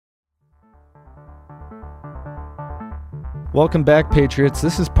Welcome back, Patriots.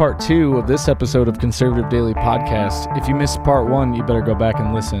 This is part 2 of this episode of Conservative Daily Podcast. If you missed part 1, you better go back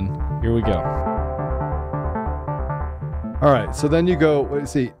and listen. Here we go. All right, so then you go.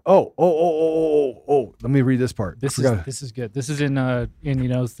 Let's see. Oh! Let me read this part. This is good. This is in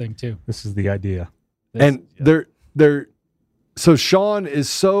Knows thing too. This is the idea. They're so Sean is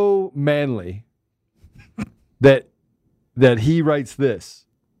so manly that he writes this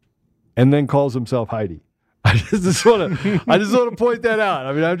and then calls himself Heidi. I just want to point that out.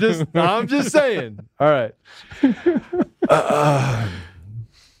 I mean, I'm just saying. All right.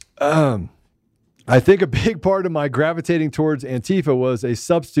 I think a big part of my gravitating towards Antifa was a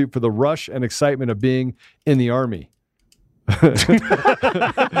substitute for the rush and excitement of being in the Army. Pretty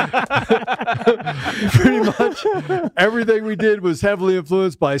much everything we did was heavily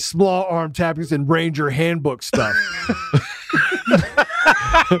influenced by small arm tactics and Ranger handbook stuff.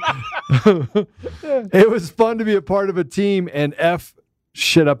 It was fun to be a part of a team and F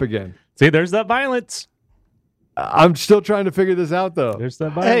shit up again. See, there's that violence. I'm still trying to figure this out, though. There's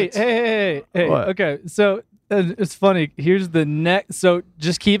that violence. Hey. What? Okay, so it's funny. Here's the next. So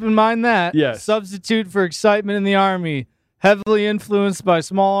just keep in mind that. Yes. Substitute for excitement in the Army. Heavily influenced by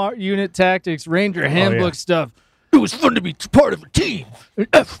small unit tactics, Ranger handbook stuff. It was fun to be part of a team. And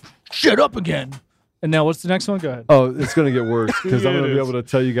F shit up again. And now what's the next one? Go ahead. Oh, it's going to get worse because I'm going to be able to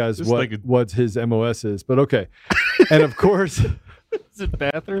tell you guys what his MOS is. But okay. And of course... Is it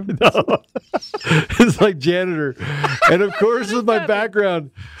bathroom? No. It's like janitor. And of course, with my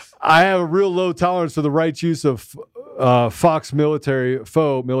background, I have a real low tolerance for the right use of faux military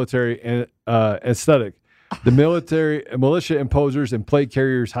and aesthetic. The militia imposers and plate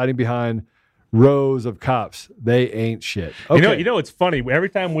carriers hiding behind rows of cops. They ain't shit. Okay. You know, it's funny. Every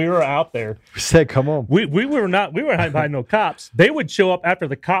time we were out there, we said, "Come on." We weren't hiding behind no cops. They would show up after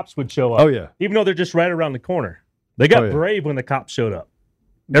the cops would show up. Oh yeah, even though they're just right around the corner. They got brave when the cops showed up.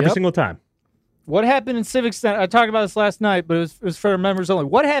 Every single time. What happened in Civic Center? I talked about this last night, but it was for members only.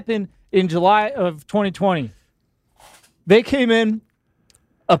 What happened in July of 2020? They came in,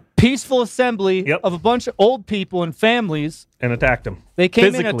 a peaceful assembly of a bunch of old people and families. And attacked them. They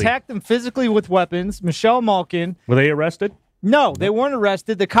came in and attacked them physically with weapons. Michelle Malkin. Were they arrested? No, they weren't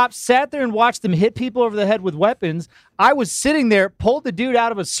arrested. The cops sat there and watched them hit people over the head with weapons. I was sitting there, pulled the dude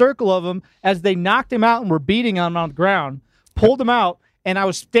out of a circle of them as they knocked him out and were beating him on the ground, pulled him out, and I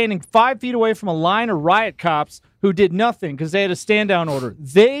was standing 5 feet away from a line of riot cops who did nothing because they had a stand-down order.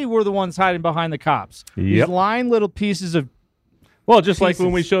 They were the ones hiding behind the cops. These lying little pieces of like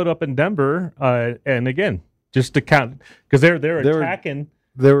when we showed up in Denver, and again, just to count, because they're attacking.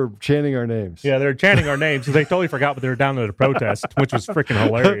 They were chanting our names. Yeah, they were chanting our names. So they totally forgot what they were down at a protest, which was freaking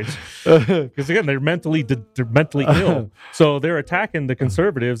hilarious. Because again, they're mentally ill. So they're attacking the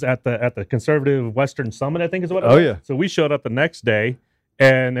conservatives at the Conservative Western Summit, I think is what it was. Oh yeah. So we showed up the next day,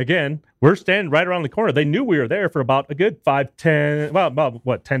 and again, we're standing right around the corner. They knew we were there for about a good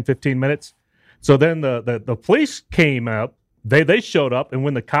 10, 15 minutes. So then the police came up. They showed up, and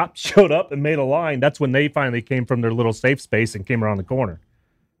when the cops showed up and made a line, that's when they finally came from their little safe space and came around the corner.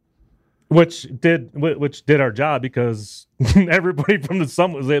 Which did our job because everybody from the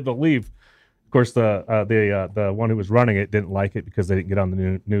summit was able to leave. Of course, the one who was running it didn't like it because they didn't get on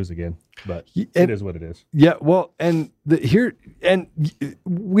the news again. But it is what it is. Yeah, well,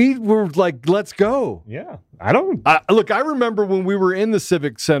 we were like, let's go. Yeah, look. I remember when we were in the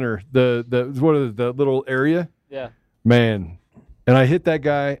Civic Center, the little area. Yeah, man, and I hit that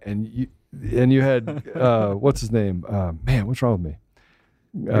guy, and you had what's his name? Man, what's wrong with me?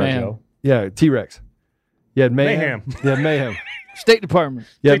 Mayhem. Yeah, T-Rex. You had Mayhem. Yeah, Mayhem. State Department.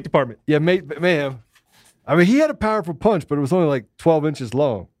 Yeah, State Department. Yeah, Mayhem. I mean, he had a powerful punch, but it was only like 12 inches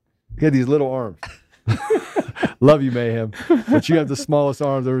long. He had these little arms. Love you, Mayhem. But you have the smallest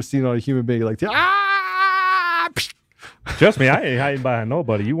arms I've ever seen on a human being. Like, Trust me, I ain't hiding behind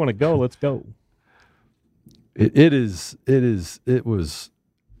nobody. You want to go, let's go. It was,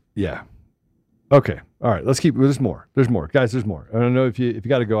 yeah. Okay. All right. Let's keep. There's more. Guys, there's more. I don't know if you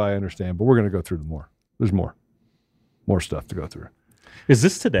got to go, I understand, but we're going to go through the more. There's more stuff to go through. Is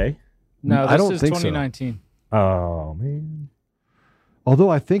this today? No, I don't is think 2019. So. Oh, man. Although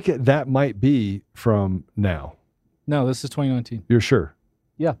I think that might be from now. No, this is 2019. You're sure?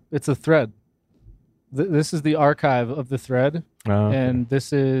 Yeah, it's a thread. This is the archive of the thread, and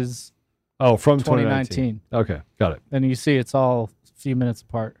this is from 2019. Okay, got it. And you see it's all a few minutes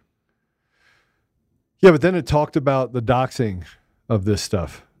apart. Yeah, but then it talked about the doxing of this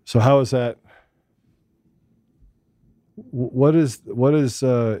stuff. So how is that? What is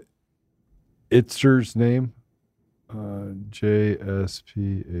Itzer's name?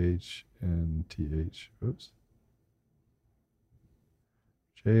 JSPHNTH. Oops.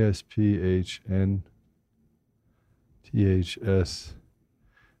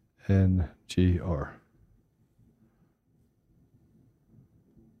 JSPHNTHSNGR.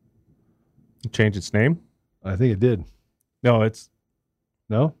 Change its name? I think it did. No, it's.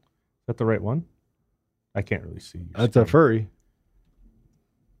 No? Is that the right one? I can't really see. That's a furry.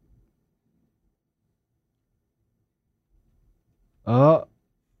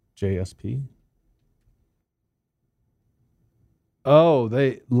 JSP. Oh,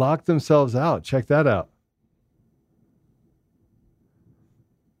 they locked themselves out. Check that out.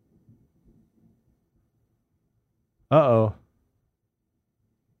 Uh-oh.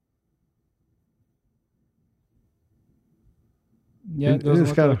 Yeah, it doesn't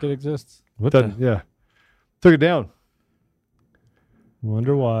look like it exists. What Yeah. Took it down.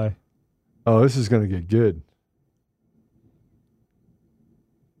 Wonder why. Oh, this is going to get good.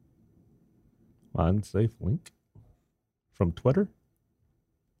 Unsafe link from Twitter.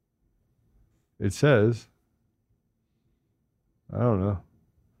 It says, I don't know.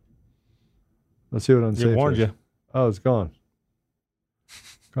 Let's see what unsafe It warned is. you. Oh, it's gone.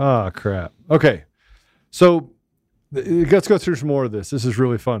 Ah, crap. Okay. So let's go through some more of this. This is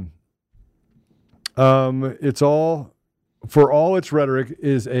really fun. It's all, for all its rhetoric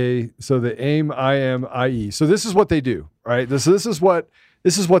is the aim, I am, IE. So this is what they do, right? This is what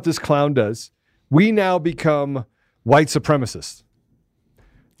this clown does. We now become white supremacists.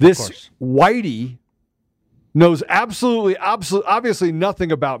 This whitey knows obviously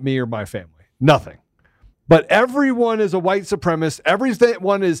nothing about me or my family. Nothing. But everyone is a white supremacist.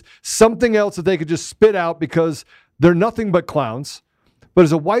 Everyone is something else that they could just spit out because they're nothing but clowns. But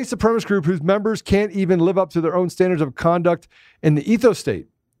it's a white supremacist group whose members can't even live up to their own standards of conduct in the ethos state.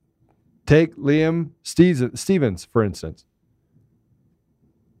 Take Liam Stevens, for instance.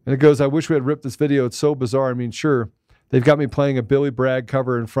 And it goes, I wish we had ripped this video. It's so bizarre. I mean, sure, they've got me playing a Billy Bragg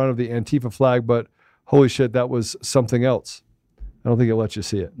cover in front of the Antifa flag, but holy shit, that was something else. I don't think it lets you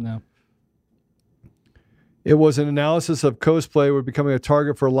see it. No. It was an analysis of cosplay. We're becoming a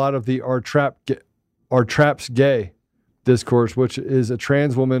target for a lot of the our traps gay discourse, which is a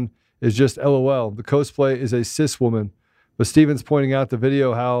trans woman is just LOL. The cosplay is a cis woman. But Stevens pointing out the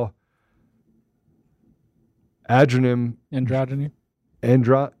video how Androgyny.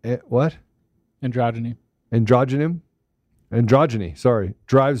 What? Androgyny. Androgyny, sorry,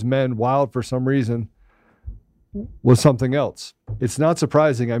 drives men wild for some reason was something else. It's not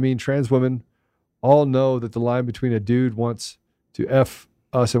surprising. I mean, trans women all know that the line between a dude wants to F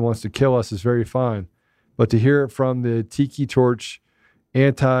us and wants to kill us is very fine. But to hear it from the Tiki Torch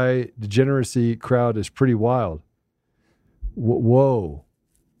anti-degeneracy crowd is pretty wild. Whoa.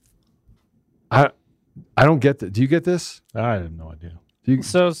 I don't get that. Do you get this? I have no idea.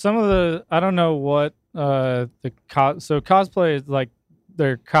 So some of the, I don't know what so cosplay is like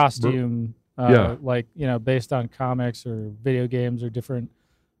their costume, like, you know, based on comics or video games or different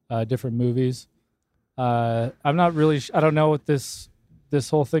movies. I'm not really, I don't know what this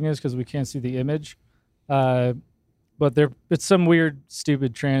whole thing is because we can't see the image. But it's some weird,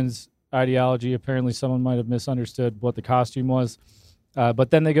 stupid trans ideology. Apparently someone might have misunderstood what the costume was. But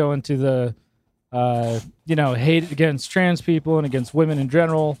then they go into the, hate against trans people and against women in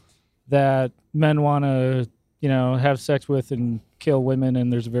general, that men want to, have sex with and kill women.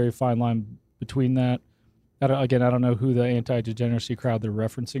 And there's a very fine line between that. I don't know who the anti-degeneracy crowd they're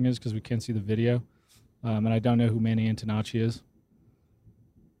referencing is because we can't see the video. And I don't know who Manny Antonacci is.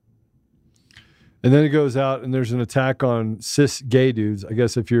 And then it goes out and there's an attack on cis gay dudes. I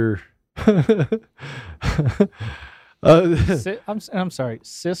guess if you're... I'm sorry,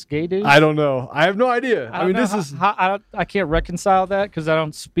 cis gay dudes? I don't know. I have no idea. I can't reconcile that because I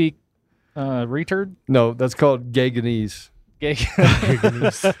don't speak retard. No, that's called gayganese.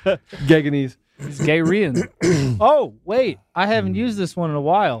 Gayganese. He's Gayrian. Oh, wait. I haven't used this one in a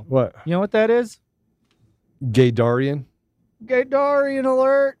while. What? You know what that is? Gaydarian. Gaydarian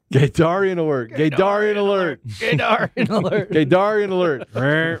alert. Gaydarian alert. Gaydarian alert. Gaydarian alert. Gaydarian alert.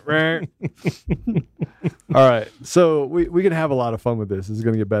 All right. So we can have a lot of fun with this. This is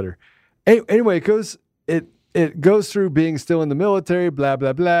going to get better. Anyway, it goes through being still in the military, blah,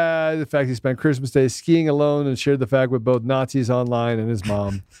 blah, blah. The fact he spent Christmas Day skiing alone and shared the fact with both Nazis online and his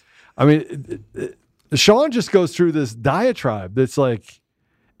mom. I mean, Sean just goes through this diatribe that's like,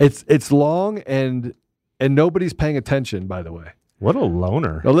 it's long and nobody's paying attention, by the way. What a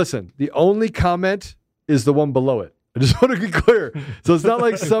loner. Now listen, the only comment is the one below it. I just want to be clear. So it's not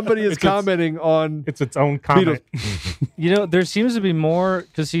like somebody is commenting on... It's its own comment. There seems to be more,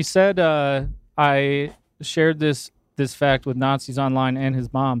 because he said, I shared this fact with Nazis online and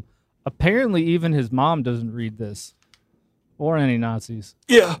his mom. Apparently even his mom doesn't read this. Or any Nazis.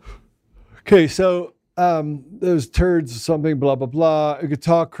 Yeah. Okay, so those turds, something, blah, blah, blah. You could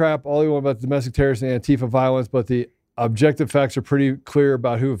talk crap all you want about domestic terrorists and Antifa violence, but the objective facts are pretty clear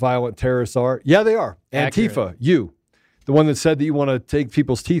about who violent terrorists are. Yeah, they are. Accurate. Antifa, you. The one that said that you want to take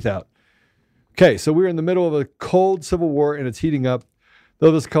people's teeth out. Okay, so we're in the middle of a cold civil war, and it's heating up.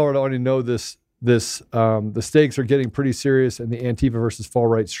 Though this color, I already know this. The stakes are getting pretty serious in the Antifa versus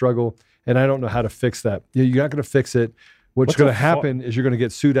far-right struggle, and I don't know how to fix that. You're not going to fix it. What's going to happen is you're going to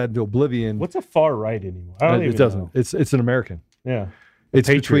get sued out into oblivion. What's a far right anymore? I don't even it doesn't. know. It's an American. Yeah. It's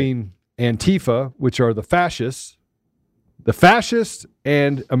Patriot. between Antifa, which are the fascists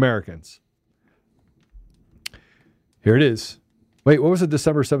and Americans. Here it is. Wait, what was the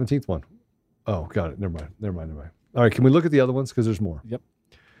December 17th one? Oh, got it. Never mind. All right, can we look at the other ones? Because there's more. Yep.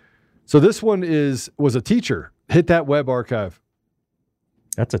 So this one was a teacher. Hit that web archive.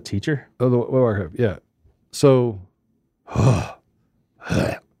 That's a teacher? Oh, the web archive, yeah. So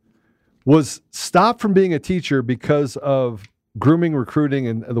was stopped from being a teacher because of grooming, recruiting,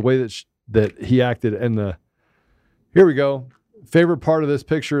 and the way that he acted. And here we go. Favorite part of this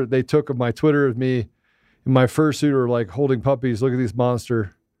picture they took of my Twitter of me in my fursuit or like holding puppies. Look at this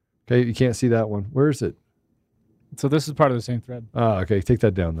monster. Okay, you can't see that one. Where is it? So this is part of the same thread. Okay, take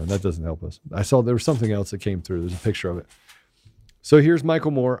that down then. That doesn't help us. I saw there was something else that came through. There's a picture of it. So here's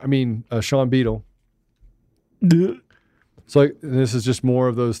Sean Beadle. So this is just more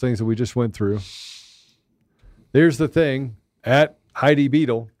of those things that we just went through. There's the thing at Heidi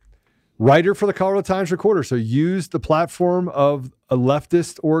Beadle, writer for the Colorado Times Recorder. So use the platform of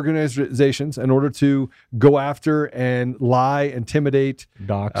leftist organizations in order to go after and lie, intimidate,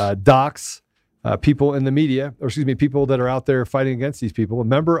 dox people in the media, people that are out there fighting against these people. A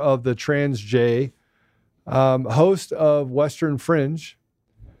member of the Trans J, host of Western Fringe,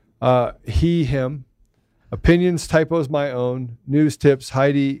 him, opinions, typos, my own, news tips,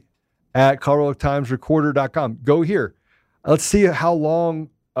 Heidi at ColoradoTimesRecorder.com. Go here. Let's see how long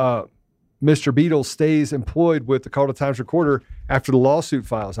Mr. Beadle stays employed with the Colorado Times Recorder after the lawsuit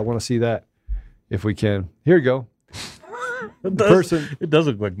files. I want to see that if we can. Here you go. It does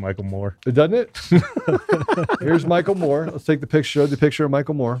look like Michael Moore. Doesn't it? Here's Michael Moore. Let's take the picture of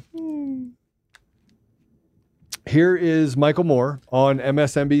Michael Moore. Here is Michael Moore on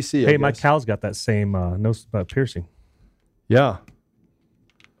MSNBC. Hey, my cow's got that same nose piercing. Yeah.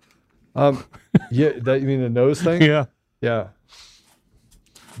 You mean the nose thing? Yeah. Yeah.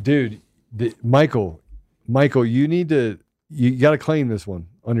 Dude, Michael, you got to claim this one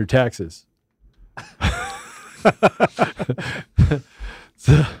on your taxes.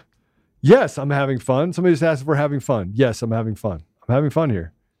 Yes, I'm having fun. Somebody just asked if we're having fun. Yes, I'm having fun. I'm having fun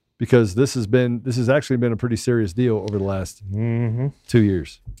here because this has actually been a pretty serious deal over the last 2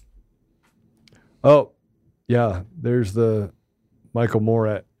 years. Oh, yeah. There's the Michael Moore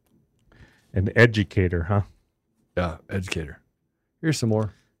at an educator, huh? Yeah, educator. Here's some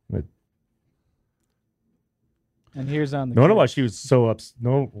more. And here's on the. No wonder why she was so upset.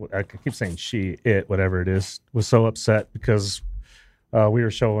 No, I keep saying whatever it is, was so upset because we were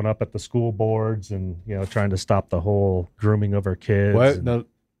showing up at the school boards and trying to stop the whole grooming of our kids. What? No,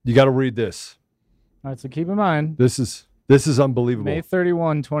 you got to read this. All right, so keep in mind. This is unbelievable. May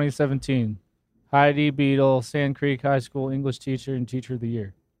 31, 2017. Heidi Beadle, Sand Creek High School English teacher and teacher of the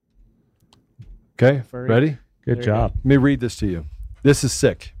year. Okay, ready? Good job. Let me read this to you. This is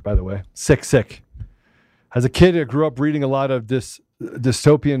sick, by the way. Sick. As a kid, I grew up reading a lot of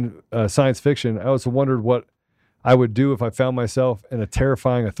dystopian science fiction. I also wondered what I would do if I found myself in a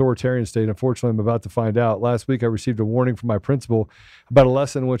terrifying authoritarian state. Unfortunately, I'm about to find out. Last week, I received a warning from my principal about a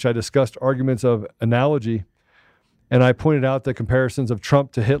lesson in which I discussed arguments of analogy, and I pointed out that comparisons of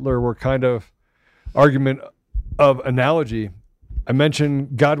Trump to Hitler were kind of argument of analogy. I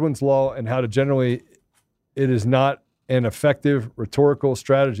mentioned Godwin's law and how to generally it is not an effective rhetorical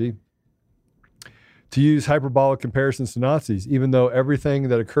strategy to use hyperbolic comparisons to Nazis, even though everything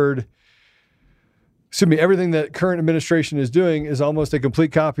that current administration is doing is almost a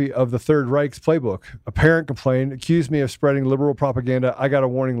complete copy of the Third Reich's playbook. A parent complained, accused me of spreading liberal propaganda. I got a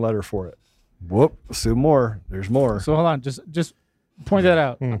warning letter for it. Whoop, see more. There's more. So hold on, just point that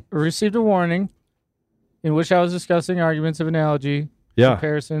out. I received a warning in which I was discussing arguments of analogy,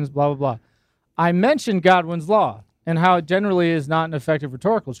 comparisons, blah, blah, blah. I mentioned Godwin's law and how it generally is not an effective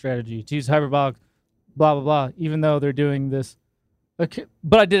rhetorical strategy to use hyperbolic blah, blah, blah, even though they're doing this. Okay,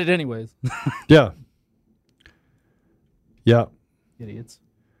 but I did it anyways. Yeah. Idiots.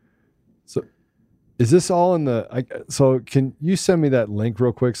 So is this all in so can you send me that link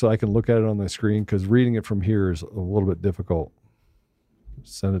real quick so I can look at it on the screen? Because reading it from here is a little bit difficult.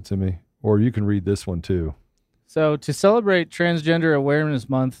 Send it to me. Or you can read this one too. So, to celebrate Transgender Awareness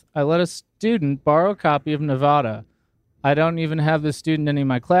Month, I let a student borrow a copy of Nevada. I don't even have this student in any of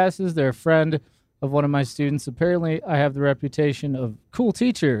my classes. They're a friend of one of my students. Apparently, I have the reputation of cool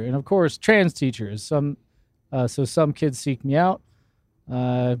teacher and, of course, trans teachers. So some kids seek me out.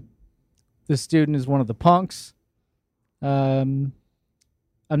 This student is one of the punks. I'm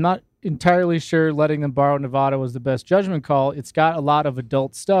not entirely sure letting them borrow Nevada was the best judgment call. It's got a lot of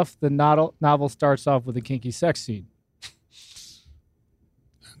adult stuff. The novel starts off with a kinky sex scene.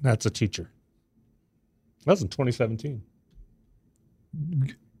 That's a teacher. That was in 2017.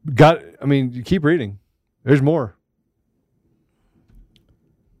 You keep reading. There's more.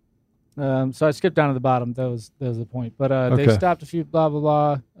 So I skipped down to the bottom. That was the point. But Okay. they stopped a few blah,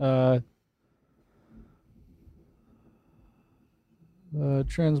 blah, blah.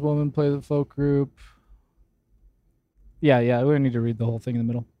 Trans woman plays the folk group. Yeah. We don't need to read the whole thing in the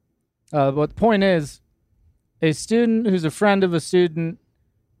middle. But the point is, a student who's a friend of a student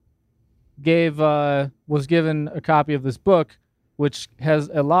was given a copy of this book, which has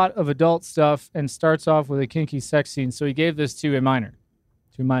a lot of adult stuff and starts off with a kinky sex scene. So he gave this to a minor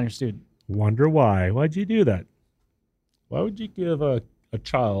student. Wonder why? Why'd you do that? Why would you give a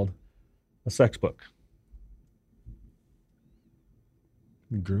child a sex book?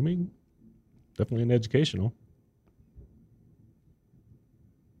 Grooming? Definitely an educational.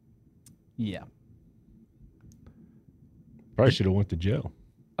 Yeah. Probably should have went to jail.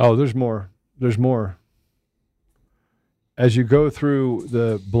 Oh, there's more. There's more. As you go through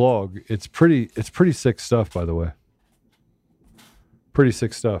the blog, it's pretty sick stuff, by the way. Pretty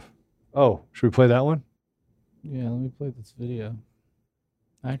sick stuff. Oh, should we play that one? Yeah, let me play this video.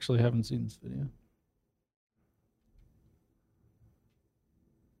 I actually haven't seen this video.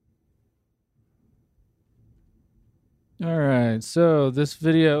 All right, so this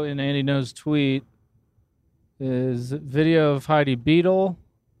video in Andy Knows tweet is a video of Heidi Beadle,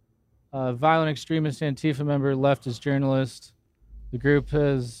 a violent extremist Antifa member, leftist journalist. The group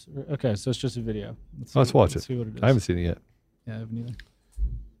has... Okay, so it's just a video. Let's watch it. See what it is. I haven't seen it yet. Yeah, I haven't either.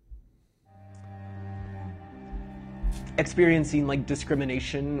 Experiencing like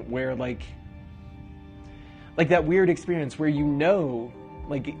discrimination where like that weird experience where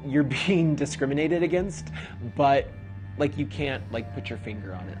like you're being discriminated against, but like you can't like put your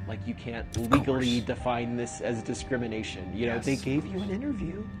finger on it. Like you can't legally define this as discrimination. You know, they gave you an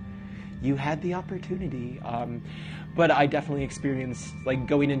interview. You had the opportunity. But I definitely experienced like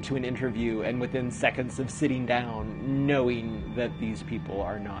going into an interview and within seconds of sitting down, knowing that these people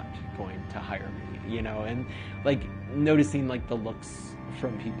are not going to hire me, you know, and like noticing like the looks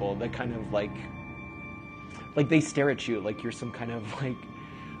from people that kind of like they stare at you like you're some kind of like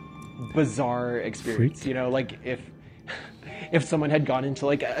bizarre experience, Freak. you know, like if someone had gone into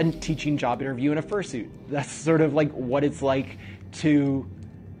like a teaching job interview in a fursuit, that's sort of like what it's like to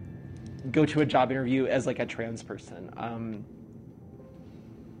go to a job interview as like a trans person.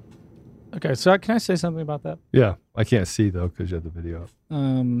 Okay, so can I say something about that? Yeah, I can't see though because you have the video up.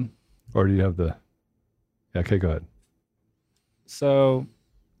 Or do you have the? Yeah, okay, go ahead. So,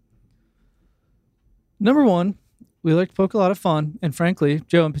 number one, we like to poke a lot of fun, and frankly,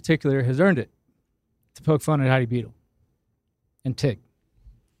 Joe in particular has earned it to poke fun at Heidi Beadle and Tig.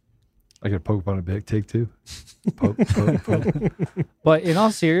 I got to poke on a big take too. Poke. But in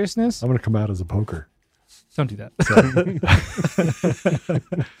all seriousness, I'm going to come out as a poker. don't do that.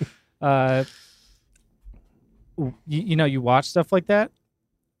 You watch stuff like that.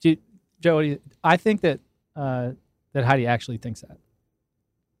 Joe, I think that Heidi actually thinks that.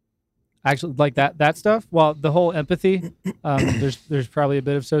 Actually, like that stuff. Well, the whole empathy, there's probably a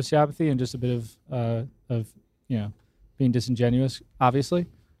bit of sociopathy and just a bit of being disingenuous, obviously,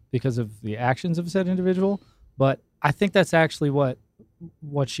 because of the actions of said individual. But I think that's actually what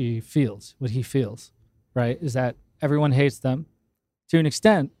she feels, what he feels, right? Is that everyone hates them. To an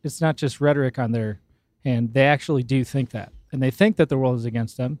extent, it's not just rhetoric on their hand. They actually do think that. And they think that the world is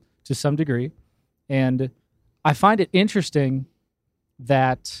against them to some degree. And I find it interesting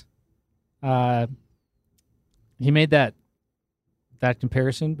that he made that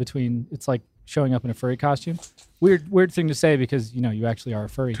comparison between, it's like showing up in a furry costume. Weird thing to say because, you actually are a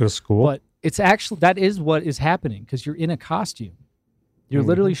furry. To a school? But it's actually, that is what is happening because you're in a costume. You're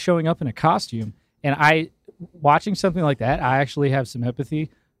literally showing up in a costume. And watching something like that, I actually have some empathy.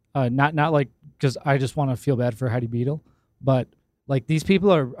 Not like, because I just want to feel bad for Heidi Beadle, but like these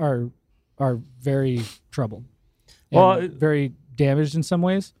people are very troubled. Well, very damaged in some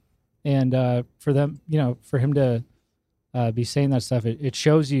ways. And for them, for him to be saying that stuff, it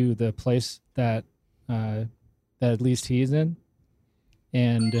shows you the place that at least he's in.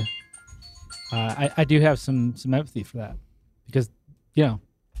 And I do have some empathy for that because,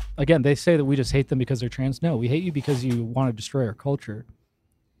 again, they say that we just hate them because they're trans. No, we hate you because you want to destroy our culture.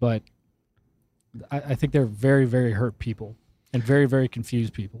 But I think they're very, very hurt people and very, very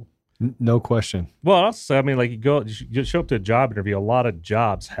confused people. No question. Well, also, I mean, like you show up to a job interview. A lot of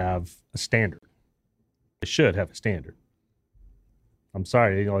jobs have a standard. They should have a standard. I'm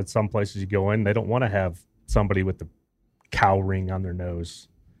sorry, at some places you go in, they don't want to have somebody with the cow ring on their nose,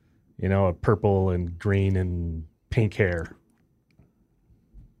 a purple and green and pink hair,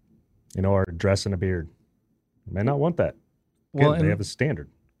 or a dress and a beard. They may not want that. Well, they have a standard.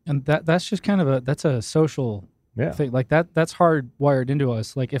 And that's just kind of that's a social thing. Like that's hardwired into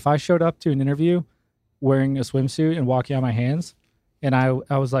us. Like if I showed up to an interview wearing a swimsuit and walking on my hands, and I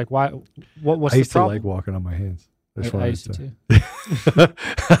was like, why? What's the problem? I used to like walking on my hands. I used to too.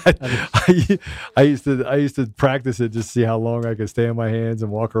 I used to practice it just to see how long I could stay on my hands and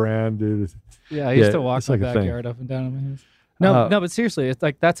walk around. Dude. Yeah, I used to walk my backyard up and down on my hands. No, but seriously, it's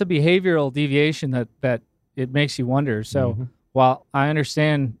like that's a behavioral deviation that it makes you wonder. So while I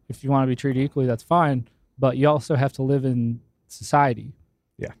understand if you want to be treated equally, that's fine, but you also have to live in society.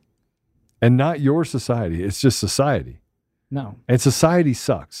 Yeah, and not your society. It's just society. No, and society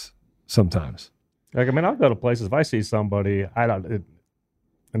sucks sometimes. Like, I mean, I'll go to places if I see somebody and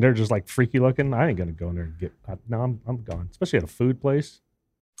they're just like freaky looking. I ain't gonna go in there and I'm gone. Especially at a food place.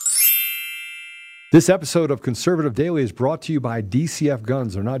 This episode of Conservative Daily is brought to you by DCF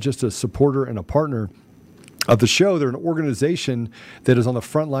Guns. They're not just a supporter and a partner of the show. They're an organization that is on the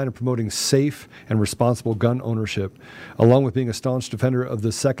front line of promoting safe and responsible gun ownership. Along with being a staunch defender of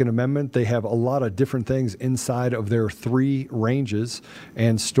the Second Amendment, they have a lot of different things inside of their 3 ranges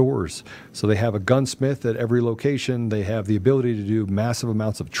and stores. So they have a gunsmith at every location. They have the ability to do massive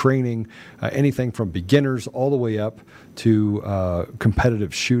amounts of training, anything from beginners all the way up to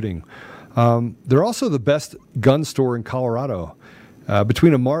competitive shooting. They're also the best gun store in Colorado.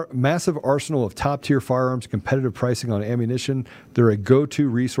 Between a massive arsenal of top-tier firearms, competitive pricing on ammunition, they're a go-to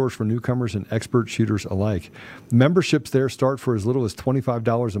resource for newcomers and expert shooters alike. Memberships there start for as little as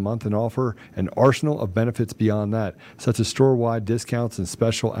 $25 a month and offer an arsenal of benefits beyond that, such as store-wide discounts and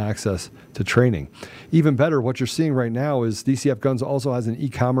special access to training. Even better, what you're seeing right now is DCF Guns also has an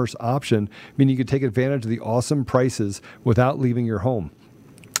e-commerce option, meaning you can take advantage of the awesome prices without leaving your home.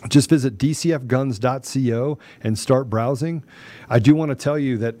 Just visit dcfguns.co and start browsing. I do want to tell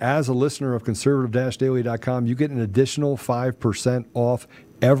you that as a listener of conservative-daily.com, you get an additional 5% off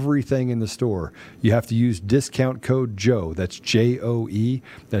everything in the store. You have to use discount code Joe. That's Joe.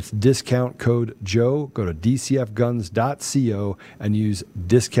 That's discount code Joe. Go to dcfguns.co and use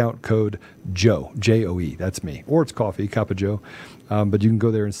discount code Joe. Joe. That's me. Or it's coffee, cup of Joe. But you can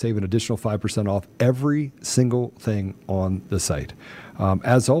go there and save an additional 5% off every single thing on the site.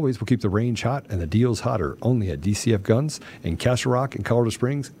 As always, we'll keep the range hot and the deals hotter only at DCF Guns in Castle Rock and Colorado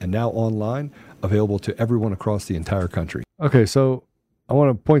Springs, and now online, available to everyone across the entire country. Okay, so I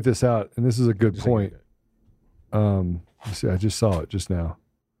want to point this out, and this is a good point. Let's see, I just saw it just now.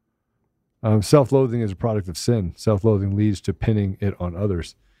 Self-loathing is a product of sin. Self-loathing leads to pinning it on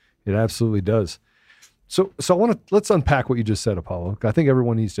others. It absolutely does. So let's unpack what you just said, Apollo. I think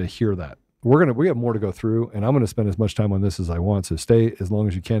everyone needs to hear that. We have more to go through, and I'm going to spend as much time on this as I want. So stay as long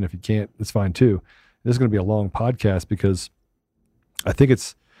as you can. If you can't, it's fine too. This is going to be a long podcast because I think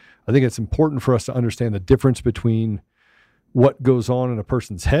it's important for us to understand the difference between what goes on in a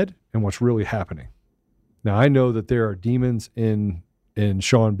person's head and what's really happening. Now, I know that there are demons in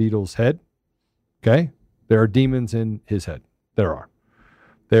Sean Beadle's head. Okay, there are demons in his head. There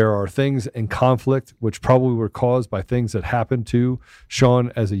are things in conflict which probably were caused by things that happened to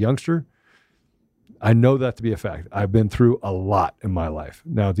Sean as a youngster. I know that to be a fact. I've been through a lot in my life.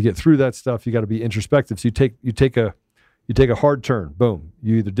 Now, to get through that stuff, you got to be introspective. So you take a hard turn. Boom.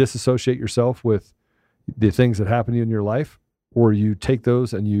 You either disassociate yourself with the things that happen to you in your life, or you take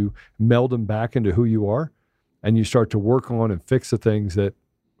those and you meld them back into who you are, and you start to work on and fix the things that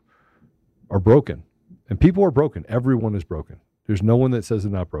are broken. And people are broken. Everyone is broken. There's no one that says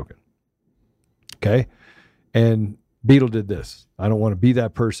they're not broken. Okay? And Beetle did this. I don't want to be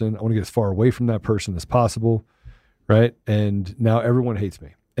that person. I want to get as far away from that person as possible, right? And now everyone hates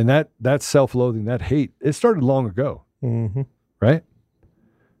me. And that self-loathing, that hate, it started long ago, right?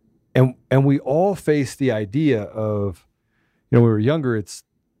 And we all face the idea of, when we were younger, it's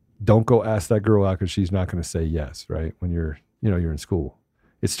don't go ask that girl out because she's not going to say yes, right? When you're in school.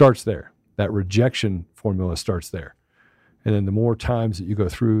 It starts there. That rejection formula starts there. And then the more times that you go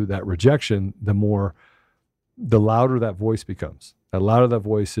through that rejection, the louder that voice becomes. The louder that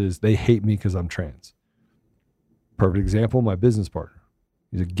voice is, they hate me because I'm trans. Perfect example, my business partner.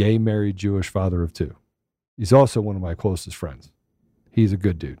 He's a gay, married, Jewish father of 2. He's also one of my closest friends. He's a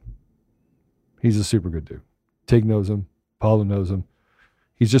good dude. He's a super good dude. Tig knows him. Paula knows him.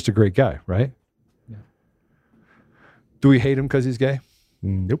 He's just a great guy, right? Yeah. Do we hate him because he's gay?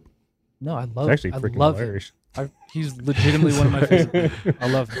 Nope. No, I love. It's actually I freaking love hilarious. he's legitimately one of my favorites. I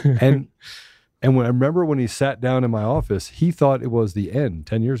love him. And when I remember when he sat down in my office, he thought it was the end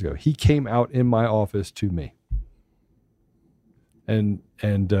 10 years ago. He came out in my office to me. And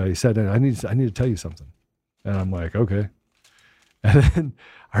he said, I need to tell you something. And I'm like, okay. And then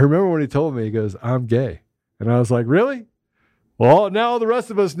I remember when he told me, he goes, I'm gay. And I was like, really? Well, now all the rest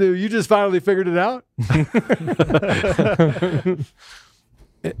of us knew. You just finally figured it out.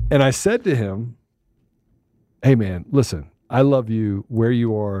 And I said to him, hey man, listen, I love you where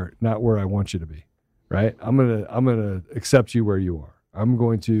you are, not where I want you to be. Right? I'm gonna accept you where you are. I'm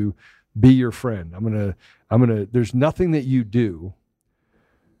going to be your friend. I'm gonna there's nothing that you do.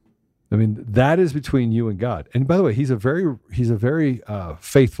 I mean, that is between you and God. And by the way, he's a very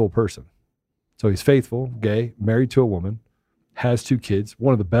faithful person. So he's faithful, gay, married to a woman, has 2 kids,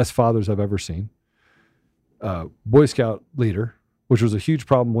 one of the best fathers I've ever seen. Boy Scout leader, which was a huge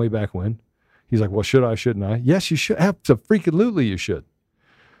problem way back when. He's like, well, should I, shouldn't I? Yes, you should. Absolutely, you should.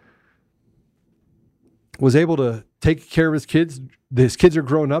 Was able to take care of his kids. His kids are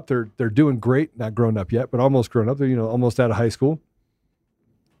grown up. They're doing great. Not grown up yet, but almost grown up. They're almost out of high school.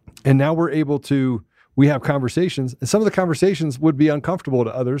 And now we have conversations, and some of the conversations would be uncomfortable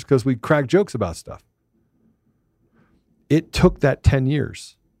to others because we crack jokes about stuff. It took that 10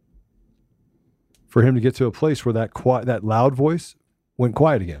 years for him to get to a place where that loud voice went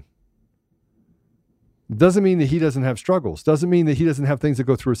quiet again. Doesn't mean that he doesn't have struggles. Doesn't mean that he doesn't have things that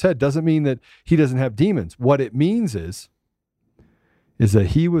go through his head. Doesn't mean that he doesn't have demons. What it means is that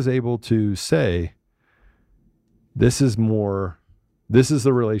he was able to say, this is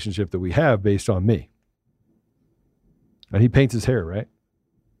the relationship that we have based on me. And he paints his hair, right?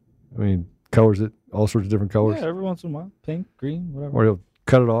 I mean, colors it all sorts of different colors. Yeah, every once in a while, pink, green, whatever. Or he'll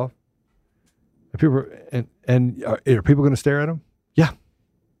cut it off. And are people going to stare at him? Yeah.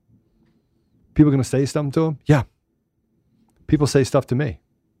 People going to say something to him? Yeah. People say stuff to me.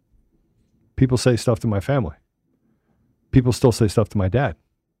 People say stuff to my family. People still say stuff to my dad.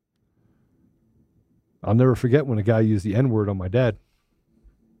 I'll never forget when a guy used the N-word on my dad.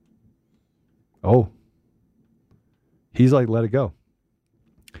 Oh. He's like, let it go.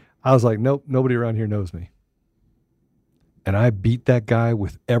 I was like, nope, nobody around here knows me. And I beat that guy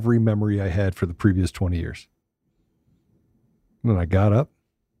with every memory I had for the previous 20 years. And then I got up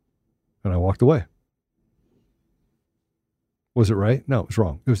and I walked away. Was it right? No, it was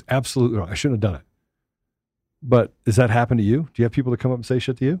wrong. It was absolutely wrong. I shouldn't have done it. But does that happen to you? Do you have people that come up and say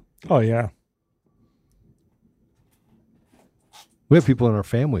shit to you? Oh, yeah. We have people in our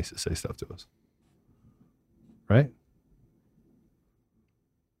families that say stuff to us. Right?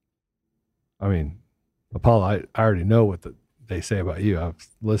 I mean, Apollo, I already know what they say about you. I was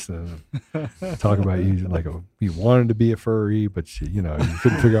listening and talking about you like you wanted to be a furry, but you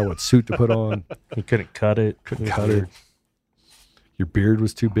couldn't figure out what suit to put on. You couldn't cut it. Couldn't cut it. Your beard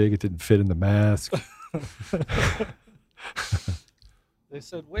was too big. It didn't fit in the mask. They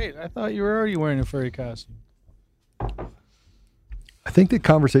said, wait, I thought you were already wearing a furry costume. I think that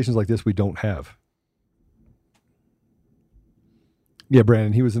conversations like this we don't have. Yeah,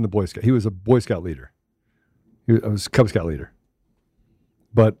 Brandon, he was in the Boy Scout. He was a Boy Scout leader. He was a Cub Scout leader.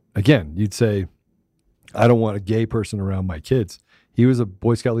 But again, you'd say, I don't want a gay person around my kids. He was a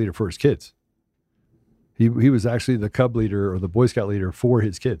Boy Scout leader for his kids. He was actually the Cub leader or the Boy Scout leader for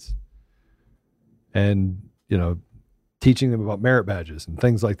his kids. And, teaching them about merit badges and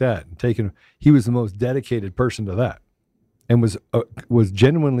things like that. And he was the most dedicated person to that and was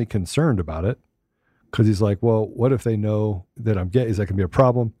genuinely concerned about it. Because he's like, well, what if they know that I'm gay? Is that going to be a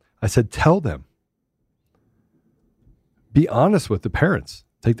problem? I said, tell them. Be honest with the parents.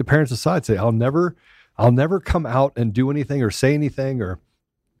 Take the parents aside. Say, I'll never come out and do anything or say anything or,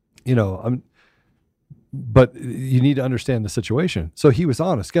 but you need to understand the situation. So he was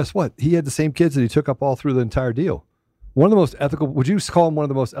honest. Guess what? He had the same kids that he took up all through the entire deal. One of the most ethical, would you call him one of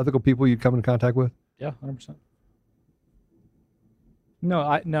the most ethical people you'd come in contact with? Yeah, 100%. No,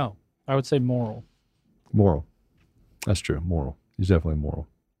 I would say moral. Moral. That's true. Moral. He's definitely moral.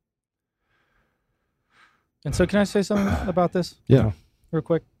 And so can I say something about this? Yeah. Real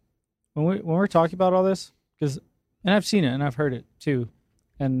quick. When we're talking about all this, and I've seen it and I've heard it too.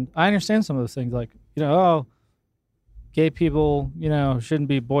 And I understand some of those things like, gay people, shouldn't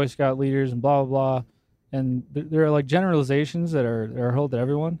be Boy Scout leaders and blah, blah, blah. And there are like generalizations that are held to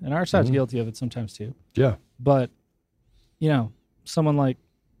everyone. And our side's guilty of it sometimes too. Yeah. But, someone like,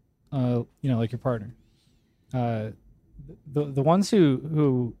 like your partner, the ones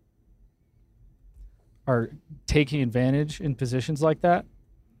who are taking advantage in positions like that,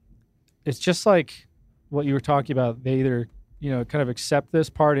 it's just like what you were talking about. They either, kind of accept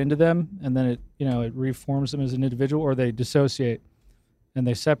this part into them, and then it reforms them as an individual, or they dissociate and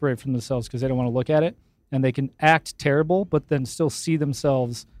they separate from themselves because they don't want to look at it, and they can act terrible, but then still see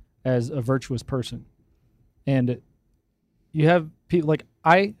themselves as a virtuous person. And you have people like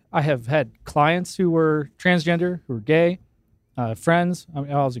I have had clients who were transgender, who were gay, friends. I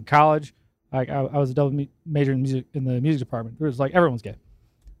was in college. I was a double major in music in the music department. It was like everyone's gay,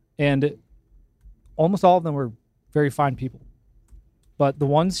 and almost all of them were very fine people. But the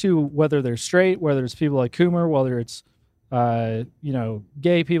ones who, whether they're straight, whether it's people like Coomer, whether it's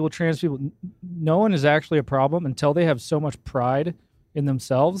gay people, trans people, no one is actually a problem until they have so much pride in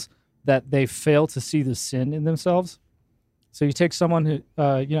themselves that they fail to see the sin in themselves. So you take someone who,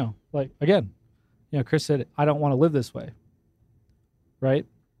 Chris said, I don't want to live this way, right?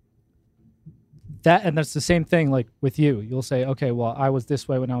 That's the same thing like with you. You'll say, okay, well, I was this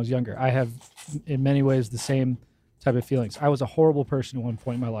way when I was younger. I have, in many ways, the same type of feelings. I was a horrible person at one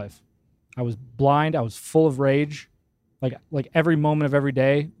point in my life. I was blind. I was full of rage. Like every moment of every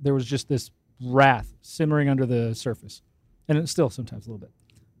day, there was just this wrath simmering under the surface. And it's still sometimes a little bit,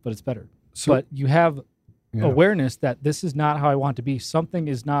 but it's better. But you have awareness that this is not how I want to be. Something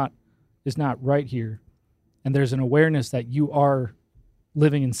is not right here. And there's an awareness that you are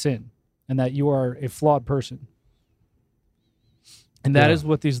living in sin and that you are a flawed person. And that is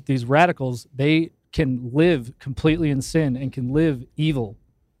what these radicals, they can live completely in sin and can live evil,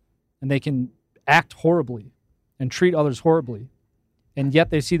 and they can act horribly and treat others horribly, and yet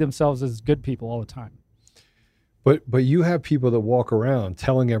they see themselves as good people all the time. But you have people that walk around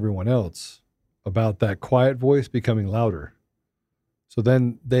telling everyone else about that quiet voice becoming louder. So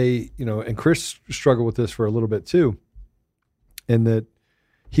then they, and Chris struggled with this for a little bit too, in that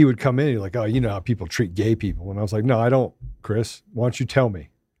he would come in and like, oh, you know how people treat gay people. And I was like, no, I don't, Chris. Why don't you tell me?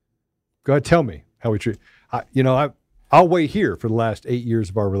 Go ahead, tell me how we treat. I'll wait here for the last 8 years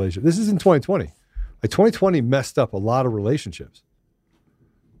of our relationship. This is in 2020. Like 2020 messed up a lot of relationships,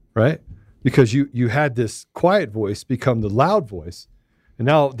 right? Because you had this quiet voice become the loud voice, and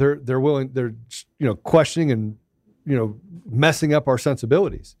now they're questioning and messing up our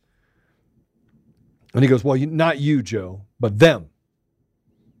sensibilities. And he goes, well, not you, Joe, but them.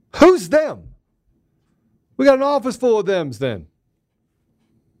 Who's them? We got an office full of thems then.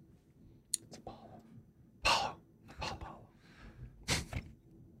 Paulo.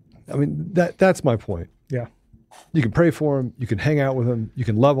 I mean, that's my point. Yeah. You can pray for them. You can hang out with them. You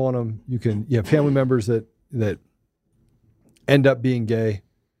can love on them. You have family members that end up being gay,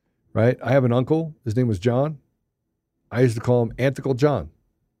 right? I have an uncle. His name was John. I used to call him Antical John.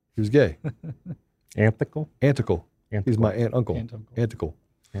 He was gay. Antical? Antical. He's my uncle. Antical.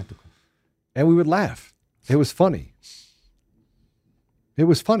 Antical. And we would laugh. It was funny.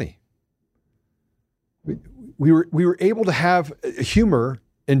 We were able to have humor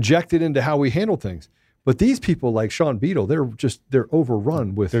injected into how we handle things. But these people like Sean Beadle, they're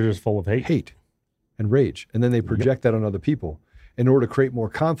overrun with, they're just full of hate and rage. And then they project that on other people in order to create more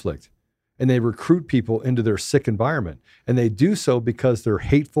conflict. And they recruit people into their sick environment. And they do so because they're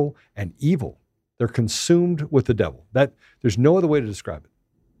hateful and evil. They're consumed with the devil. There's no other way to describe it.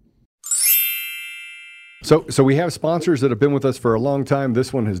 So we have sponsors that have been with us for a long time.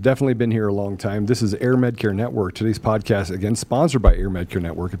 This one has definitely been here a long time. This is Air Medcare Network. Today's podcast, again, sponsored by Air Medcare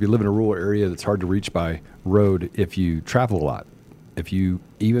Network. If you live in a rural area that's hard to reach by road, if you travel a lot, if you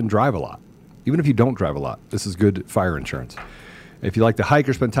even drive a lot, even if you don't drive a lot, this is good fire insurance. If you like to hike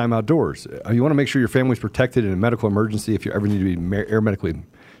or spend time outdoors, you want to make sure your family's protected in a medical emergency. If you ever need to be air medically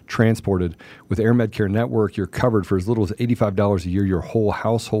transported, with Air Medcare Network, you're covered for as little as $85 a year. Your whole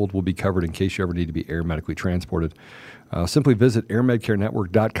household will be covered in case you ever need to be air medically transported. Simply visit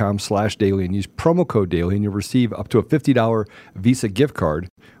airmedcarenetwork.com/daily and use promo code daily, and you'll receive up to a $50 Visa gift card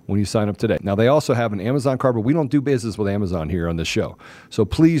when you sign up today. Now, they also have an Amazon card, but we don't do business with Amazon here on this show. So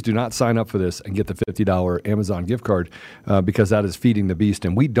please do not sign up for this and get the $50 Amazon gift card because that is feeding the beast,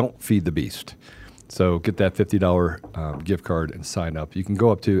 and we don't feed the beast. So get that $50 gift card and sign up. You can go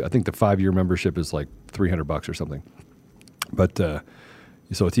up to, I think the 5-year membership is like $300 or something. But so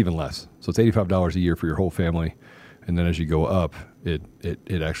it's even less. So it's $85 a year for your whole family. And then as you go up, it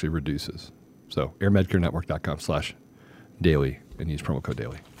actually reduces. So airmedcarenetwork.com/daily and use promo code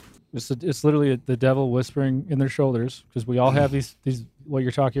daily. It's literally the devil whispering in their shoulders, because we all have these what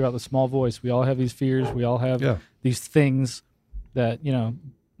you're talking about, the small voice. We all have these fears. We all have these things that,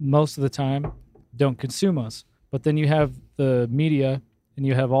 most of the time don't consume us. But then you have the media, and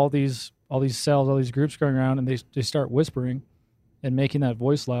you have all these cells, all these groups going around, and they start whispering and making that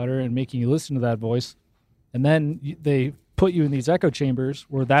voice louder and making you listen to that voice. And then they put you in these echo chambers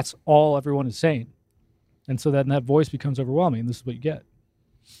where that's all everyone is saying. And so then that voice becomes overwhelming. This is what you get.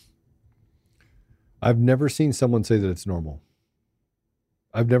 I've never seen someone say that it's normal.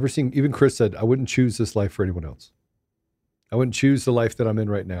 I've never seen, even Chris said, I wouldn't choose this life for anyone else. I wouldn't choose the life that I'm in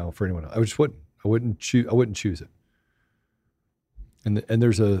right now for anyone else. I just wouldn't. I wouldn't choose it. And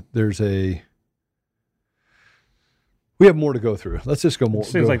there's a we have more to go through. Let's just go more. It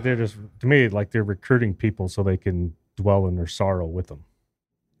seems like they're just, to me, like they're recruiting people so they can dwell in their sorrow with them.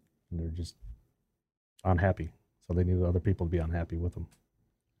 And they're just unhappy. So they need other people to be unhappy with them.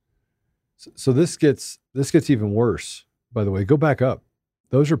 So this gets even worse, by the way. Go back up.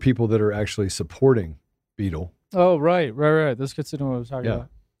 Those are people that are actually supporting Beetle. Oh, right. This gets into what I was talking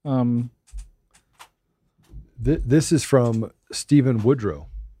about. This is from Stephen Woodrow.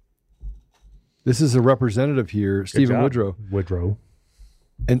 This is a representative here, Stephen Woodrow.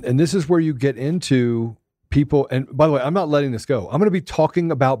 And this is where you get into people. And by the way, I'm not letting this go. I'm going to be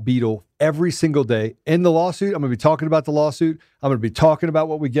talking about Beetle every single day in the lawsuit. I'm going to be talking about the lawsuit. I'm going to be talking about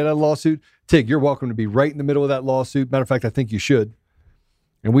what we get out of the lawsuit. Tig, you're welcome to be right in the middle of that lawsuit. Matter of fact, I think you should.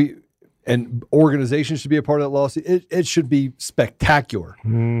 And organizations should be a part of that lawsuit. It should be spectacular.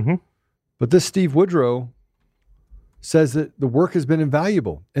 Mm-hmm. But this Steve Woodrow says that the work has been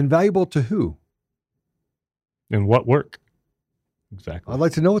invaluable. Invaluable to who? And what work? Exactly. I'd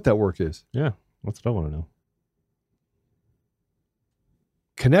like to know what that work is. Yeah, that's what I want to know.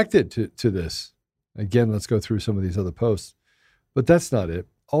 Connected to this. Again, let's go through some of these other posts. But that's not it.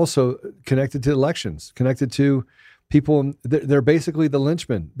 Also connected to elections, connected to people. They're basically the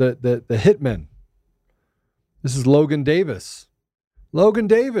lynchmen, the hitmen. This is Logan Davis. Logan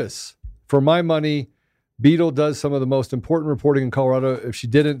Davis. For my money, Beetle does some of the most important reporting in Colorado. If she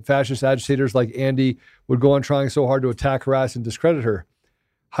didn't, fascist agitators like Andy would go on trying so hard to attack, harass, and discredit her.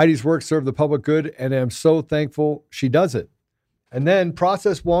 Heidi's work served the public good, and I'm so thankful she does it. And then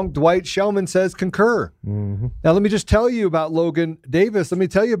process wonk, Dwight Shellman says concur. Mm-hmm. Now, let me just tell you about Logan Davis. Let me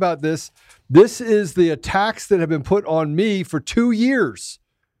tell you about this. This is the attacks that have been put on me for 2 years.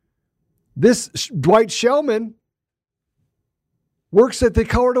 This Dwight Shellman works at the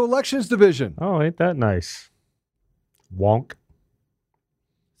Colorado Elections Division. Oh, ain't that nice? Wonk.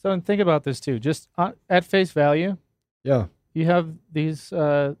 So think about this too. Just at face value, Yeah. you have these,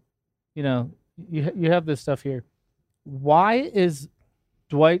 you have this stuff here. Why is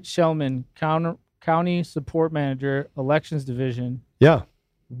Dwight Shellman, County Support Manager, Elections Division? Yeah.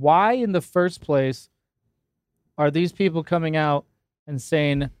 Why in the first place are these people coming out and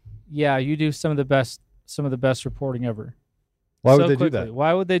saying, "Yeah, you do some of the best reporting ever"? Why would so they quickly. do that?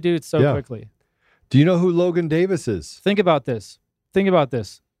 Why would they do it so quickly? Do you know who Logan Davis is? Think about this.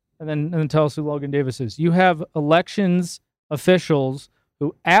 And then tell us who Logan Davis is. You have elections officials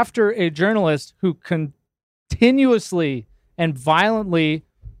who, after a journalist who continuously and violently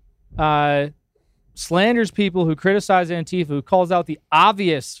slanders people who criticize Antifa, who calls out the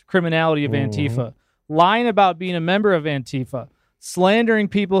obvious criminality of Antifa, lying about being a member of Antifa, slandering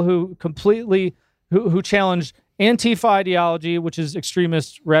people who completely who challenge Antifa ideology, which is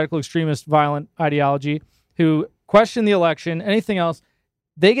extremist, radical extremist, violent ideology, who question the election, anything else,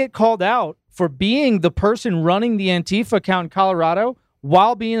 they get called out for being the person running the Antifa account in Colorado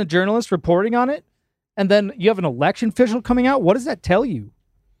while being a journalist reporting on it. And then you have an election official coming out. What does that tell you?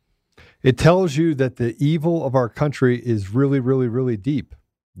 It tells you that the evil of our country is really, really, really deep.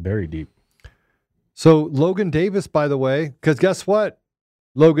 Very deep. So Logan Davis, by the way, because guess what?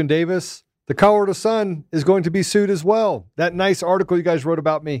 Logan Davis, the Colorado Sun is going to be sued as well. That nice article you guys wrote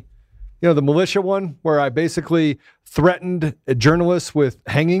about me, you know, the militia one where I basically threatened journalists with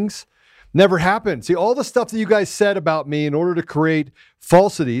hangings, never happened. See, all the stuff that you guys said about me in order to create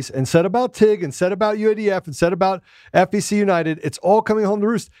falsities and said about TIG and said about UADF and said about FBC United, it's all coming home to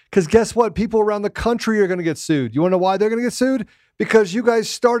roost. Because guess what? People around the country are going to get sued. You want to know why they're going to get sued? Because you guys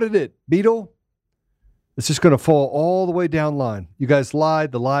started it, Beetle. It's just going to fall all the way down line. You guys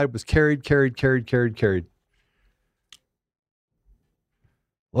lied. The lie was carried.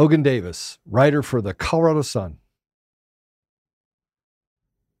 Logan Davis, writer for the Colorado Sun.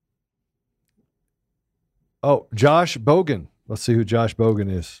 Oh, Josh Bogan. Let's see who Josh Bogan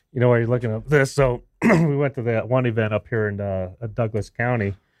is. You know, while you're looking up this, so we went to that one event up here in Douglas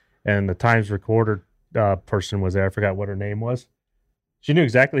County, and the Times Recorder person was there. I forgot what her name was. She knew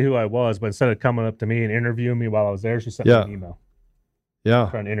exactly who I was, but instead of coming up to me and interviewing me while I was there, she sent me an email. Yeah.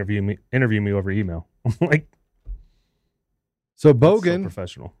 Trying to interview me over email. I'm like, so so Bogan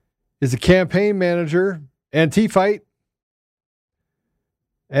professional. is a campaign manager Antifa,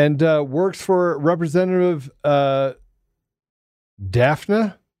 and works for Representative Daphne.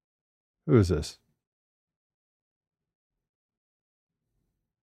 Who is this?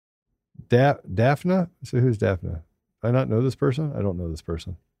 Daphne? So who's Daphne? Do I not know this person? I don't know this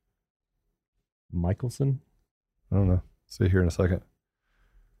person. Michelson? I don't know. See here in a second.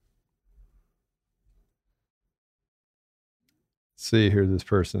 See who this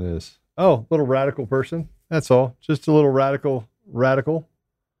person is. Oh, little radical person. That's all. Just a little radical.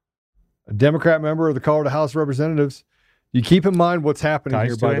 A Democrat member of the Colorado House of Representatives. You keep in mind what's happening Ties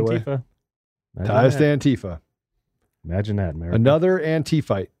here, to by the Antifa. way. Imagine Ties that. to Antifa. Imagine that, America. Another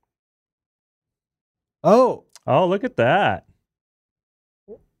Antifa. Oh, Look at that.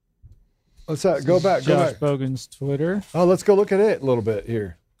 what's that? Go back. Josh Bogan's Twitter. Oh, let's go look at it a little bit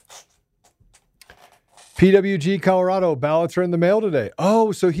here. PWG Colorado, ballots are in the mail today.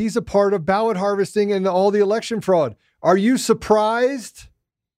 Oh, so he's a part of ballot harvesting and all the election fraud. Are you surprised?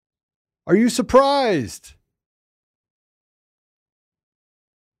 Are you surprised?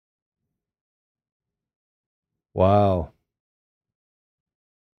 Wow.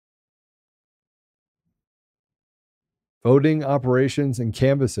 Voting operations and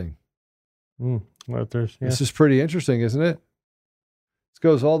canvassing. Well, there's, yeah. This is pretty interesting, isn't it? This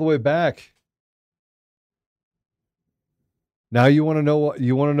goes all the way back. Now you want to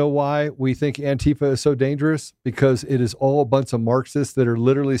know why we think Antifa is so dangerous? Because it is all a bunch of Marxists that are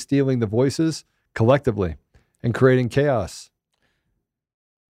literally stealing the voices collectively and creating chaos.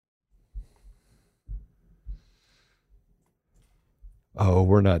 Oh,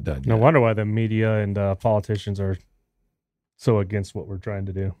 we're not done yet. No wonder why the media and politicians are so against what we're trying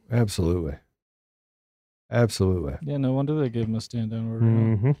to do. Absolutely. Absolutely. Yeah, no wonder they gave him a stand down order.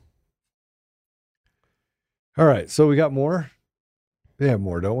 Mm-hmm. All right. So we got more. We have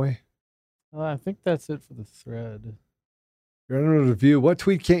more, don't we? I think that's it for the thread. You're under review. What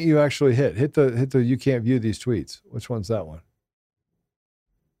tweet can't you actually hit? Hit the you can't view these tweets. Which one's that one?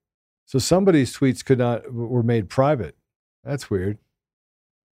 So somebody's tweets were made private. That's weird.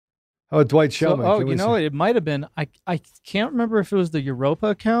 How about Dwight Shellman? So, it might have been. I can't remember if it was the Europa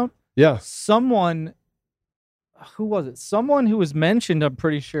account. Yeah. Someone, who was it? Someone who was mentioned, I'm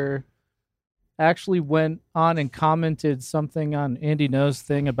pretty sure, actually went on and commented something on Andy No's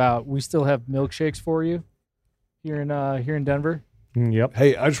thing about we still have milkshakes for you here in Denver. Yep.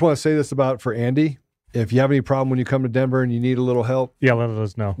 Hey, I just want to say this for Andy. If you have any problem when you come to Denver and you need a little help, Yeah, let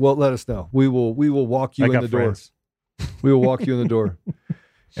us know. well, let us know. We will walk you I in got the friends. door. We will walk you in the door.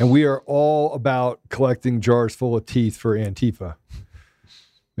 And we are all about collecting jars full of teeth for Antifa.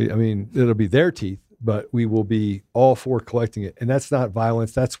 I mean, it'll be their teeth, but we will be all for collecting it. And that's not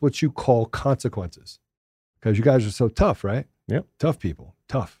violence. That's what you call consequences. Because you guys are so tough, right? Yep. Tough people.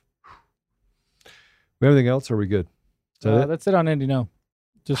 Tough. Anything else? Or are we good? Is that it? That's it on Andy No.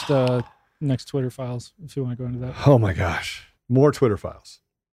 Just next Twitter files if you want to go into that. Oh my gosh. More Twitter files.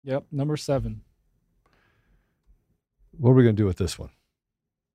 Yep, number 7. What are we going to do with this one?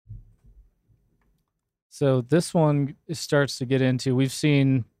 So this one starts to get into, we've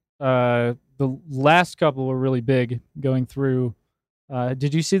seen the last couple were really big going through.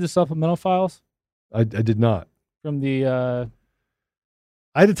 Did you see the supplemental files I did not. from the,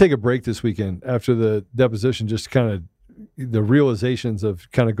 I had to take a break this weekend after the deposition, just kind of the realizations of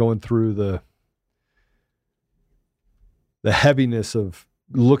kind of going through the heaviness of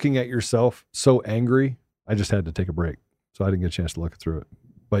looking at yourself so angry. I just had to take a break. So I didn't get a chance to look through it.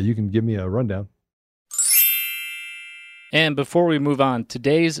 But you can give me a rundown. And before we move on,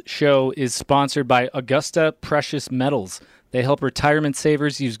 today's show is sponsored by Augusta Precious Metals. They help retirement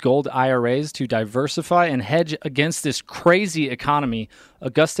savers use gold IRAs to diversify and hedge against this crazy economy.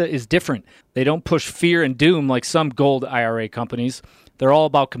 Augusta is different. They don't push fear and doom like some gold IRA companies. They're all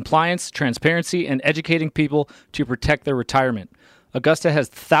about compliance, transparency, and educating people to protect their retirement. Augusta has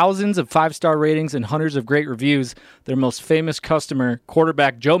thousands of 5-star ratings and hundreds of great reviews. Their most famous customer,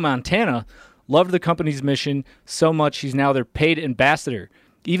 quarterback Joe Montana, loved the company's mission so much he's now their paid ambassador.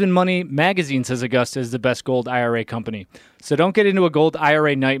 Even Money Magazine says Augusta is the best gold IRA company. So don't get into a gold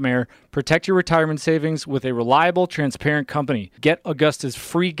IRA nightmare. Protect your retirement savings with a reliable, transparent company. Get Augusta's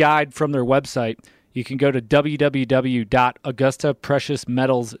free guide from their website. You can go to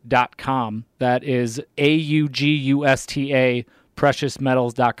www.augustapreciousmetals.com. That is AUGUSTA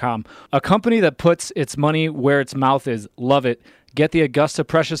preciousmetals.com. A company that puts its money where its mouth is. Love it. Get the Augusta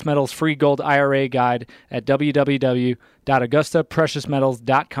Precious Metals free gold IRA guide at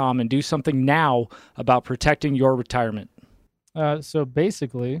www.augustapreciousmetals.com and do something now about protecting your retirement. So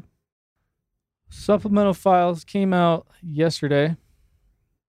basically, supplemental files came out yesterday.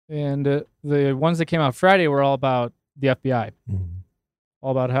 And the ones that came out Friday were all about the FBI,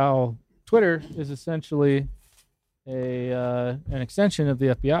 all about how Twitter is essentially an extension of the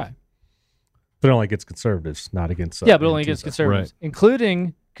FBI. But it only gets conservatives, not against. Yeah, but only Antifa. against conservatives,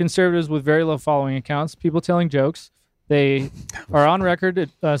 including conservatives with very low following accounts, people telling jokes. They are on record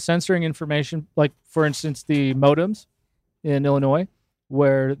censoring information, like, for instance, the modems in Illinois,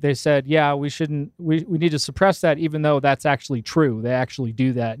 where they said, yeah, we need to suppress that, even though that's actually true. They actually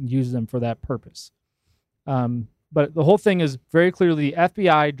do that and use them for that purpose. But the whole thing is very clearly the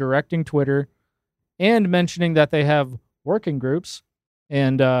FBI directing Twitter and mentioning that they have working groups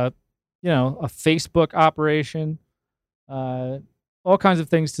and, a Facebook operation, all kinds of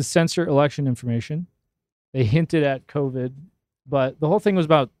things to censor election information. They hinted at COVID, but the whole thing was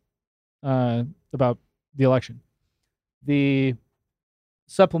about the election. The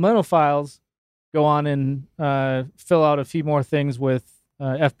supplemental files go on and fill out a few more things with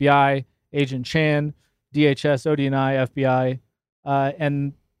FBI, Agent Chan, DHS, ODNI, FBI.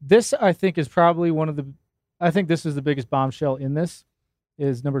 And this, I think, is probably this is the biggest bombshell in this,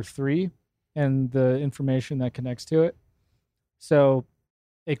 is number 3 and the information that connects to it. So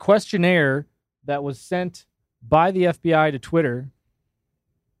a questionnaire that was sent by the FBI to Twitter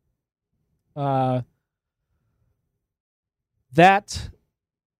that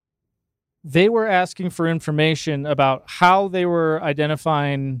they were asking for information about how they were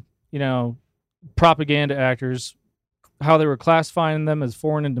identifying, propaganda actors, how they were classifying them as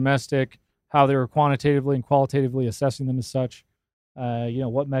foreign and domestic, how they were quantitatively and qualitatively assessing them as such,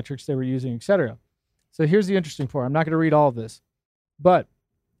 what metrics they were using, etc. So here's the interesting part. I'm not going to read all of this, but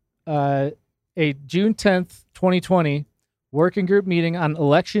a June 10th, 2020 working group meeting on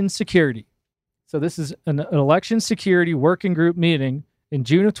election security. So this is an election security working group meeting in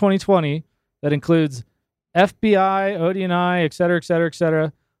June of 2020 that includes FBI, ODNI, et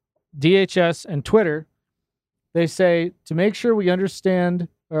cetera, DHS, and Twitter. They say, to make sure we understand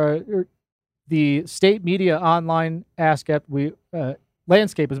the state media online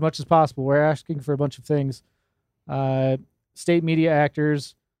landscape as much as possible, we're asking for a bunch of things. State media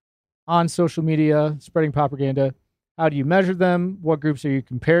actors on social media spreading propaganda. How do you measure them? What groups are you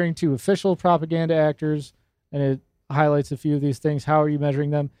comparing to official propaganda actors? And it highlights a few of these things. How are you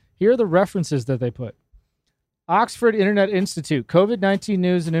measuring them? Here are the references that they put. Oxford Internet Institute, COVID-19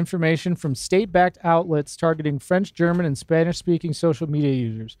 news and information from state-backed outlets targeting French, German, and Spanish-speaking social media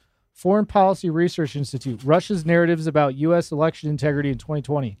users. Foreign Policy Research Institute, Russia's narratives about U.S. election integrity in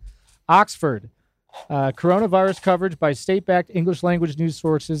 2020. Oxford, coronavirus coverage by state-backed English-language news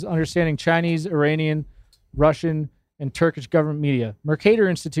sources, understanding Chinese, Iranian, Russian, and Turkish government media. Mercator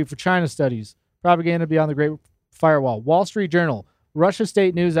Institute for China Studies, propaganda beyond the Great Firewall. Wall Street Journal, Russia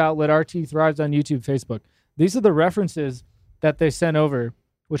state news outlet, RT thrives on YouTube, Facebook. These are the references that they sent over,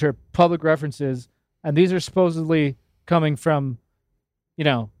 which are public references, and these are supposedly coming from,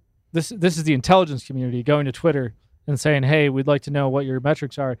 this is the intelligence community going to Twitter and saying, hey, we'd like to know what your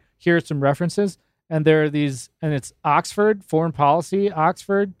metrics are. Here are some references, and there are these, and it's Oxford, Foreign Policy,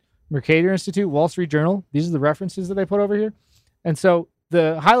 Oxford, Mercator Institute, Wall Street Journal. These are the references that they put over here. And so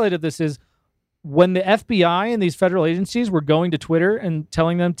the highlight of this is when the FBI and these federal agencies were going to Twitter and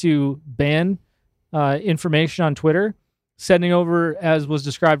telling them to ban information on Twitter, sending over, as was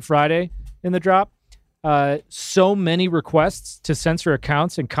described Friday in the drop, so many requests to censor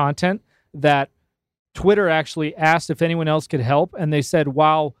accounts and content that Twitter actually asked if anyone else could help. And they said,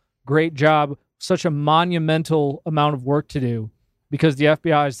 wow, great job. Such a monumental amount of work to do because the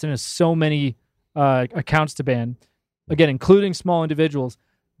FBI has sent us so many accounts to ban, again, including small individuals.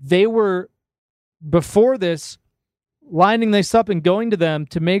 They were, before this, lining this up and going to them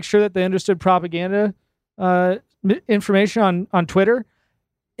to make sure that they understood propaganda information on Twitter.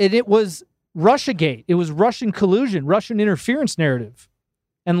 And it was Russiagate. It was Russian collusion, Russian interference narrative.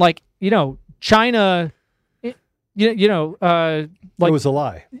 And China, it was a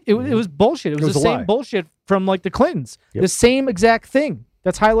lie. It was bullshit. It was the same lie. Bullshit from the Clintons. Yep. The same exact thing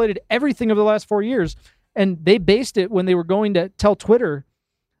that's highlighted everything over the last 4 years. And they based it when they were going to tell Twitter,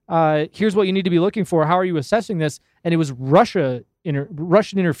 here's what you need to be looking for. How are you assessing this? And it was Russian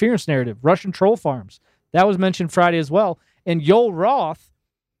interference narrative, Russian troll farms. That was mentioned Friday as well. And Yoel Roth,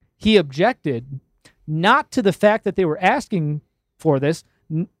 he objected not to the fact that they were asking for this,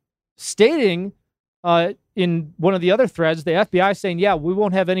 stating in one of the other threads, the FBI saying, yeah, we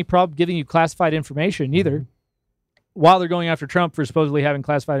won't have any problem giving you classified information either, while they're going after Trump for supposedly having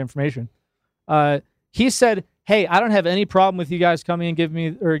classified information. He said, hey, I don't have any problem with you guys coming and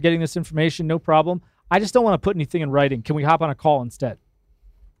getting this information, no problem. I just don't want to put anything in writing. Can we hop on a call instead?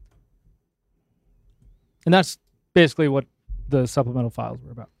 And that's basically what the supplemental files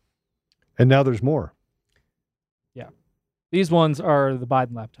were about. And now there's more. These ones are the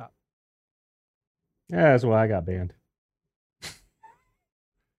Biden laptop. Yeah, that's why I got banned.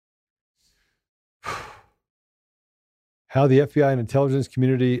 How the FBI and intelligence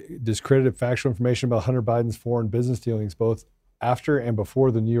community discredited factual information about Hunter Biden's foreign business dealings, both after and before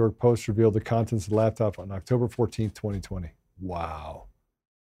the New York Post revealed the contents of the laptop on October 14th, 2020. Wow.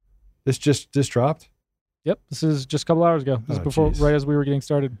 This just dropped? Yep, this is just a couple hours ago. This is before, right as we were getting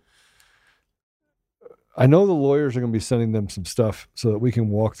started. I know the lawyers are going to be sending them some stuff so that we can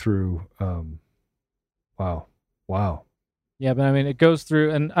walk through. Wow. Yeah, but I mean, it goes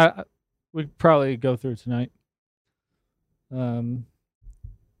through, and we'd probably go through tonight, because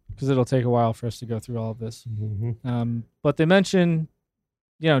it'll take a while for us to go through all of this. Mm-hmm. But they mention,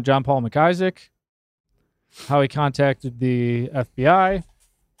 John Paul McIsaac, how he contacted the FBI,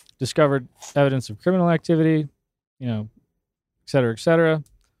 discovered evidence of criminal activity, et cetera, et cetera.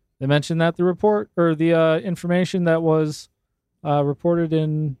 They mentioned that the report or the information that was reported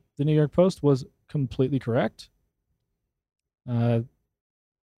in the New York Post was completely correct. And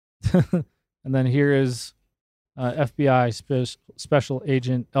then here is FBI Special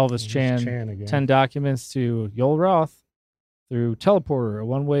Agent Elvis Chan 10 documents to Yoel Roth through Teleporter, a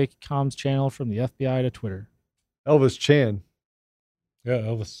one-way comms channel from the FBI to Twitter. Elvis Chan. Yeah,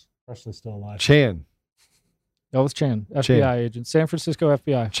 Elvis. Presley's still alive. Chan. Elvis Chan, FBI agent, San Francisco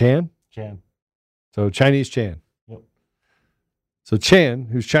FBI. Chan? So Chinese Chan. Yep. So Chan,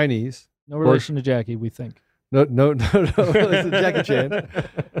 who's Chinese. No relation to Jackie, we think. No, it's Jackie Chan.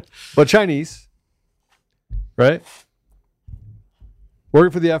 But Chinese, right?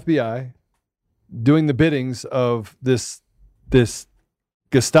 Working for the FBI, doing the biddings of this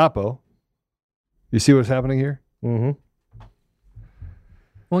Gestapo. You see what's happening here? Mm-hmm.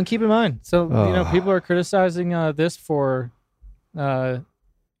 Well, and keep in mind, so people are criticizing this for, Taibbi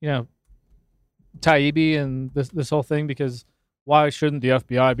and this whole thing, because why shouldn't the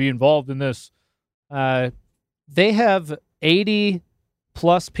FBI be involved in this? They have 80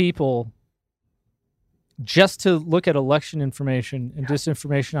 plus people just to look at election information and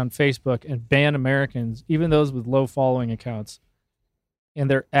disinformation on Facebook and ban Americans, even those with low following accounts. And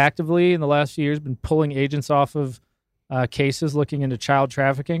they're actively, in the last few years, been pulling agents off of cases looking into child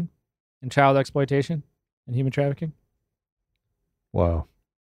trafficking and child exploitation and human trafficking. Wow.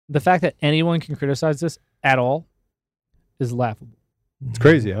 The fact that anyone can criticize this at all is laughable. It's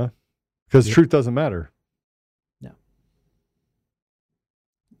crazy, huh? Because truth doesn't matter. No.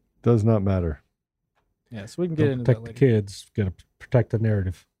 Does not matter. Yeah, so we can get into protect that later. the kids. Got to protect the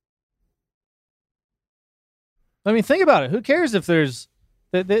narrative. I mean, think about it. Who cares if there's...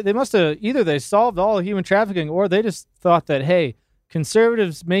 They must have... Either they solved all human trafficking, or they just thought that, hey,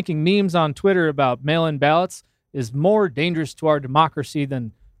 conservatives making memes on Twitter about mail-in ballots is more dangerous to our democracy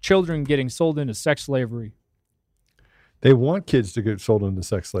than children getting sold into sex slavery. They want kids to get sold into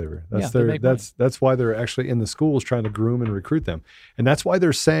sex slavery. That's why they're actually in the schools trying to groom and recruit them. And that's why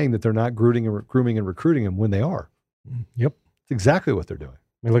they're saying that they're not grooming and recruiting them when they are. Yep. It's exactly what they're doing.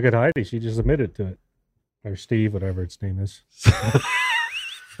 I mean, look at Heidi. She just admitted to it. Or Steve, whatever its name is.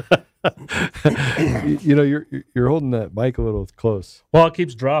 You're holding that mic a little close. Well, it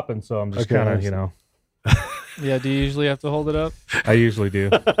keeps dropping, so I'm just kind of, Yeah, do you usually have to hold it up? I usually do.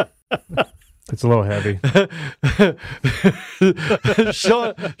 It's a little heavy.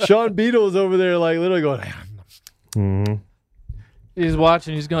 Sean Beadle's over there, like literally going. Mm-hmm. He's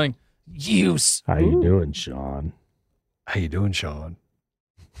watching. He's going, use. How you doing, Sean? How you doing, Sean?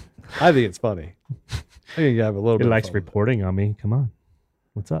 I think it's funny. I think you have a little bit. He of likes fun reporting on me. Come on,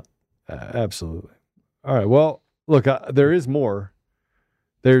 what's up? Absolutely. All right. Well, look, there is more.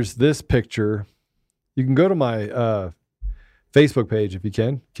 There's this picture. You can go to my Facebook page if you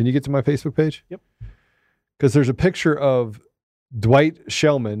can. Can you get to my Facebook page? Yep. Because there's a picture of Dwight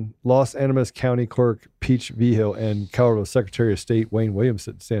Shellman, Los Animas County Clerk Peach Vigil, and Colorado Secretary of State Wayne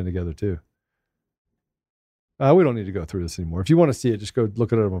Williamson standing together too. We don't need to go through this anymore. If you want to see it, just go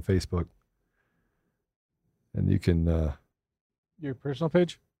look it up on Facebook. And you can... Your personal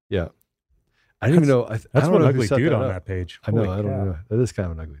page? Yeah. I didn't even know. That's one ugly dude on that page. I know. I don't know. That is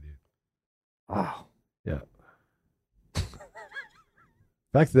kind of an ugly dude. Wow. Yeah. The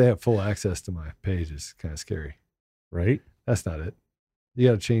fact that they have full access to my page is kind of scary. Right? That's not it. You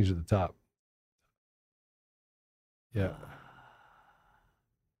got to change at the top. Yeah.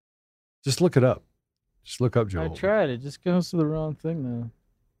 Just look it up. Just look up Joel. I tried. It just goes to the wrong thing, though.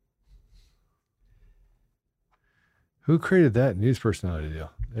 Who created that news personality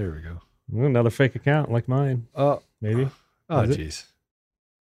deal? There we go. Another fake account like mine. Maybe. Oh, jeez.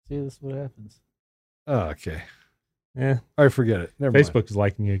 See, this is what happens. Oh, okay. Yeah. All right, forget it. Never mind. Facebook is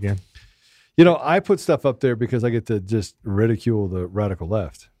liking you again. I put stuff up there because I get to just ridicule the radical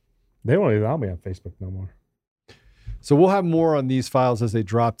left. They won't allow me on Facebook no more. So we'll have more on these files as they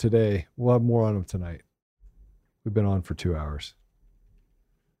drop today. We'll have more on them tonight. We've been on for 2 hours.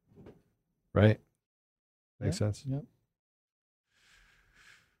 Right? Makes sense? Yep.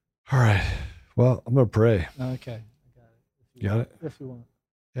 All right. Well, I'm going to pray. Okay. I got it. You got it? If you want.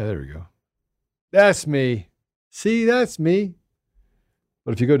 Yeah, there we go. That's me. See, that's me.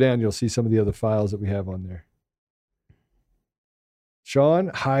 But if you go down, you'll see some of the other files that we have on there. Sean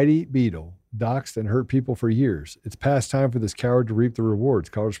Heidi Beadle doxed and hurt people for years. It's past time for this coward to reap the rewards.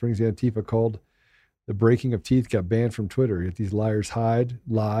 Colorado Springs Antifa called the breaking of teeth got banned from Twitter. Yet these liars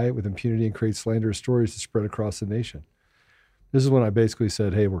lie with impunity and create slanderous stories to spread across the nation. This is when I basically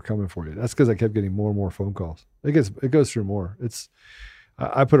said, hey, we're coming for you. That's because I kept getting more and more phone calls. It goes through more.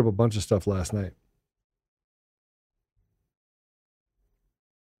 I put up a bunch of stuff last night.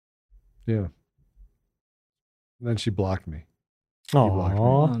 Yeah. And then she blocked me. blocked me.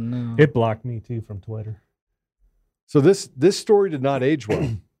 Oh, no. it blocked me too from Twitter. So this story did not age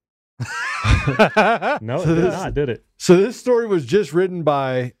well. No, So it did this- not, did it? So this story was just written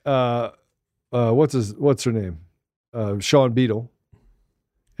by what's her name? Sean Beadle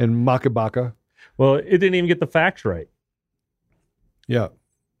and Makabaka. Well, it didn't even get the facts right. Yeah.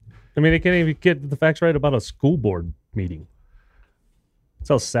 I mean, it can't even get the facts right about a school board meeting. That's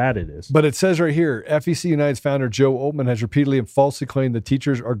how sad it is. But it says right here, FEC United's founder Joe Altman has repeatedly and falsely claimed that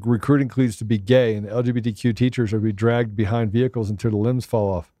teachers are recruiting kids to be gay and the LGBTQ teachers are to be dragged behind vehicles until the limbs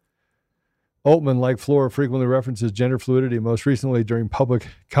fall off. Altman, like Flora, frequently references gender fluidity, most recently during public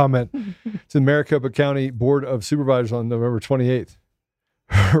comment to the Maricopa County Board of Supervisors on November 28th.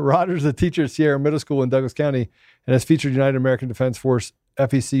 Rogers, a teacher at Sierra Middle School in Douglas County, and has featured United American Defense Force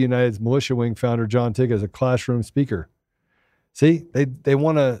FEC United's militia wing founder John Tigg as a classroom speaker. See, they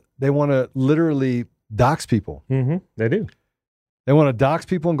want to literally dox people. Mm-hmm. They do. They want to dox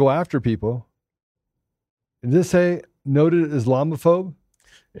people and go after people. Did this say noted Islamophobe?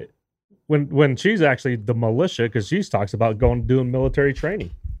 When she's actually the militia, because she talks about doing military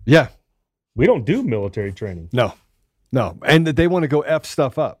training. Yeah. We don't do military training. No. And that they want to go F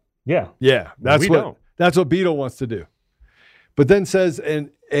stuff up. Yeah. Yeah. We don't. That's what Beto wants to do. But then says a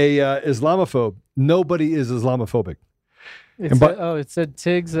Islamophobe, nobody is Islamophobic. It said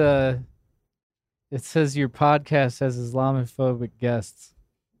Tiggs. It says your podcast has Islamophobic guests,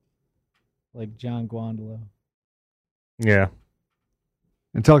 like John Guandolo. Yeah.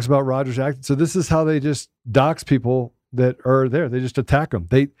 And talks about Rogers acting. So this is how they just dox people that are there. They just attack them.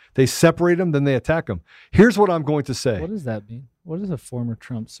 They separate them, then they attack them. Here's what I'm going to say. What does that mean? What is a former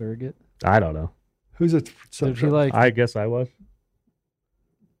Trump surrogate? I don't know. Who's a Did he like? I guess I was.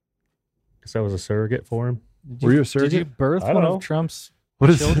 Guess I was a surrogate for him. Were you a surrogate? Did you birth I one don't know. of Trump's What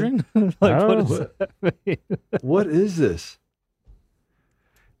is children? I don't what know. does that mean? What is this?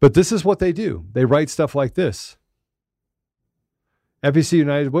 But this is what they do. They write stuff like this. FEC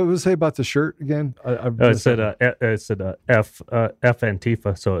United. What was it say about the shirt again? It said F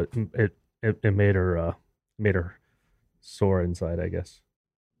Antifa, so it made her sore inside, I guess.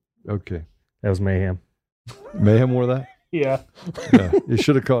 Okay. That was mayhem. Mayhem wore that. Yeah. Yeah. You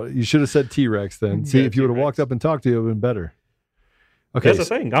should have said T-Rex then. See, Yeah, if you would have T-Rex. walked up and talked to you, it would have been better. Okay. That's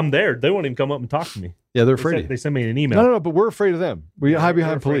the thing. I'm there. They won't even come up and talk to me. Yeah, they're They afraid. send, they send me an email. No, but we're afraid of them. We hide We're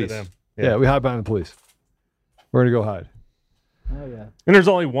behind afraid of police. them. Yeah, we hide behind the police. We're gonna go hide. Oh yeah. And there's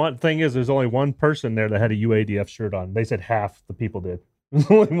only one person there that had a UADF shirt on. They said half the people did. There's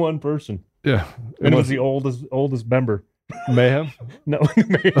only one person. Yeah. And it was the oldest member. Mayhem. No.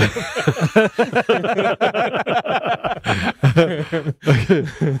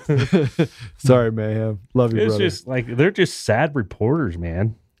 Sorry, Mayhem. Love you, It's brother. just like they're just sad reporters,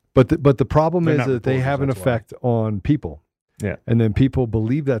 man. But the problem They're is not that they reporters, have an that's why. effect on people. Yeah. And then people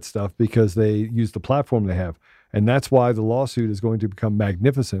believe that stuff because they use the platform they have. And that's why the lawsuit is going to become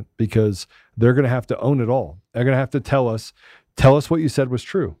magnificent, because they're going to have to own it all. They're going to have to tell us what you said was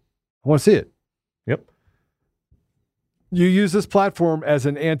true. I want to see it. Yep. You use this platform as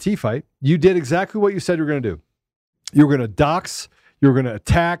an anti-fight. You did exactly what you said you were going to do. You were going to dox. You were going to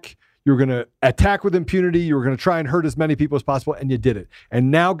attack. You were going to attack with impunity. You were going to try and hurt as many people as possible, and you did it. And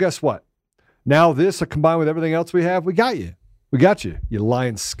now guess what? Now this, combined with everything else we have, we got you. We got you, you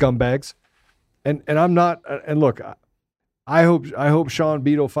lying scumbags. And I'm not. And look, I hope Sean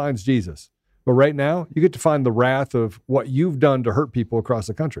Beadle finds Jesus. But right now, you get to find the wrath of what you've done to hurt people across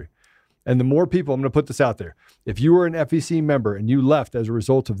the country. And the more people, I'm going to put this out there. If you were an FEC member and you left as a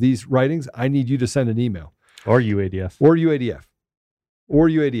result of these writings, I need you to send an email. Or UADF. Or UADF. Or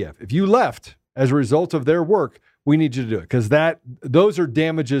UADF. If you left as a result of their work, we need you to do it because those are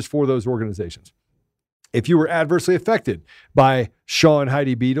damages for those organizations. If you were adversely affected by Shaw and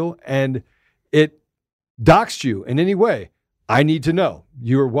Heidi Beadle and it doxed you in any way, I need to know.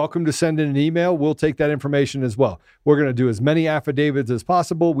 You are welcome to send in an email. We'll take that information as well. We're going to do as many affidavits as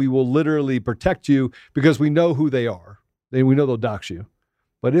possible. We will literally protect you because we know who they are. We know they'll dox you.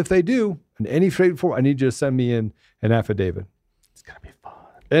 But if they do, in any shape or form, I need you to send me in an affidavit. It's going to be fun.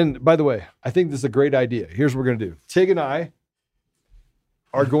 And by the way, I think this is a great idea. Here's what we're going to do. Tig and I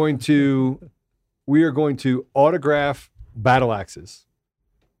are going to autograph battle axes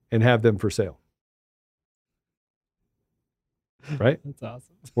and have them for sale. Right? That's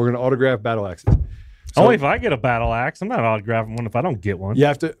awesome. We're going to autograph battle axes. So, Only if I get a battle axe. I'm not autographing one if I don't get one. you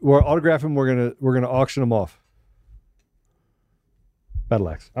have to. We're autograph them. We're gonna auction them off. Battle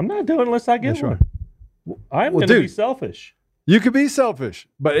axe. I'm not doing it unless I get Yeah, sure. one. I'm Well, going to be dude. selfish. You could be selfish,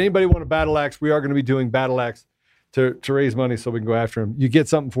 but anybody want a battle axe? We are going to be doing battle axe to raise money so we can go after them. You get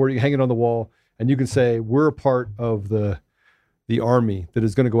something for it. You hang it on the wall, and you can say we're a part of the army that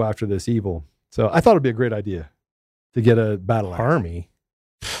is going to go after this evil. So I thought it'd be a great idea to get a battle axe. Army.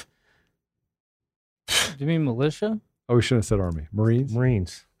 Do you mean militia? Oh, we shouldn't have said army. Marines.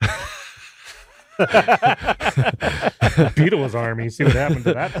 Marines. Beetle was army. See what happened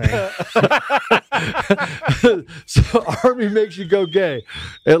to that thing. So army makes you go gay,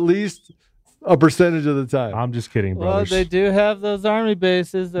 at least a percentage of the time. I'm just kidding, Well, brothers. they do have those army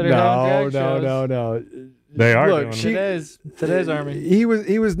bases that are having drag shows. No. They are Look, doing it. Today's army. He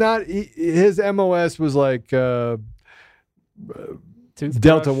was not. His MOS was like Toothbrush.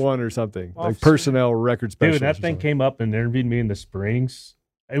 Delta One or something, like Officer. personnel record specialist. Dude, that or thing something. came up and interviewed me in the Springs.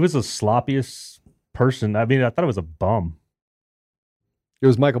 It was the sloppiest person. I mean, I thought it was a bum. It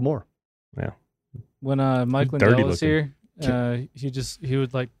was Michael Moore. When Mike Dirty Lindell was looking. here, he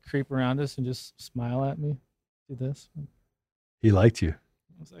would like creep around us and just smile at me. Do this. I He liked you.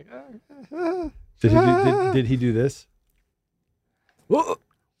 was like, Did he do this?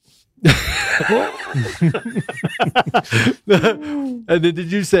 And then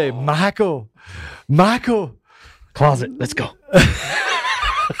did you say, Michael? Closet. Let's go.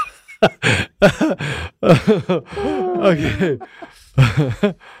 Okay.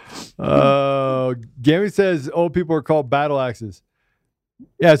 Gammy says old people are called battle axes.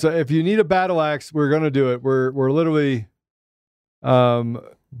 Yeah, so if you need a battle axe, we're gonna do it. We're literally we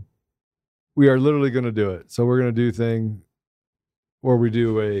are literally gonna do it. So we're gonna do thing where we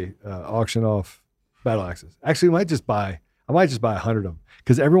do a auction off battle axes. Actually, I might just buy 100 of them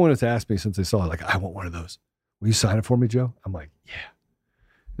because everyone has asked me since they saw it, like, I want one of those. Will you sign it for me, Joe? I'm like, yeah.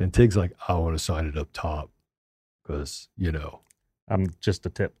 And then Tig's like, I want to sign it up top because, I'm just a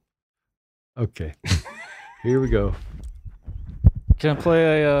tip. Okay. Here we go. can I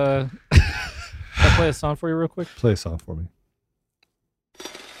play a song for you real quick? Play a song for me.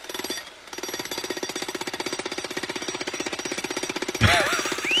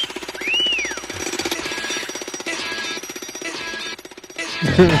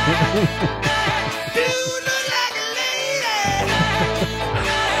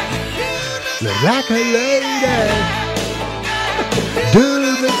 Look like a lady.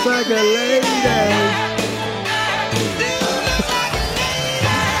 Dude looks like a lady.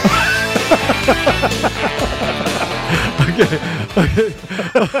 Okay.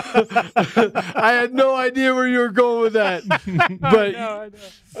 I had no idea where you were going with that. But I know.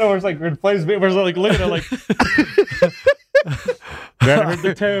 Oh, it's like we're playing. We're like looking at like. I heard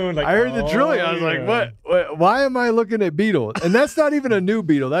the tune. Like, I heard the drilling. I was like, what? Why am I looking at Beetle? And that's not even a new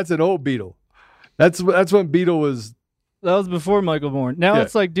Beetle. That's an old Beetle. That's when Beetle was. That was before Michael Bourne. Now Yeah.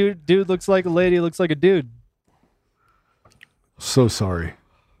 it's like dude looks like a lady, looks like a dude. So sorry,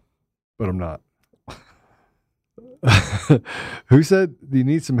 but I'm not. Who said you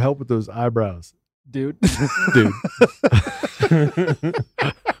need some help with those eyebrows? Dude. Dude.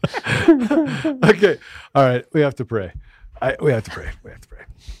 Okay. All right. We have to pray. We have to pray.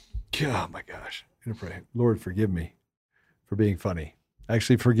 Oh my gosh. I'm gonna pray. Lord, forgive me for being funny.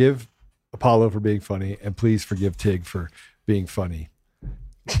 Actually, forgive Apollo for being funny, and please forgive Tig for being funny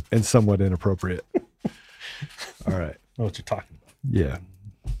and somewhat inappropriate. All right. know what you're talking about. Yeah.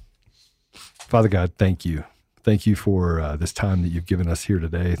 Father God, thank you. Thank you for this time that you've given us here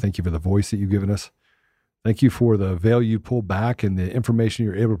today. Thank you for the voice that you've given us. Thank you for the veil you pull back and the information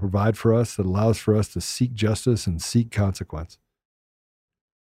you're able to provide for us that allows for us to seek justice and seek consequence.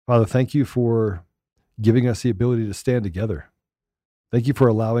 Father, thank you for giving us the ability to stand together. Thank you for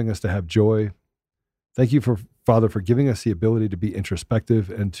allowing us to have joy. Thank you, Father, for giving us the ability to be introspective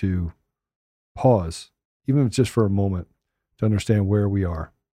and to pause, even if it's just for a moment, to understand where we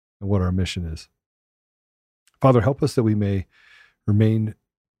are and what our mission is. Father, help us that we may remain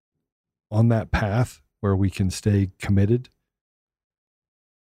on that path where we can stay committed,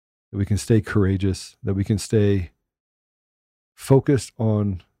 that we can stay courageous, that we can stay focused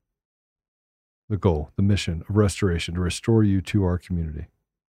on the goal, the mission of restoration, to restore you to our community.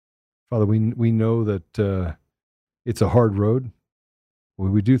 Father, we know that it's a hard road.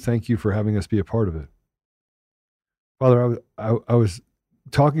 We do thank you for having us be a part of it. Father, I was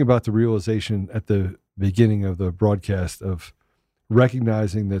talking about the realization at the beginning of the broadcast of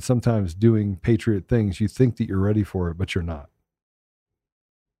recognizing that sometimes doing patriot things, you think that you're ready for it, but you're not.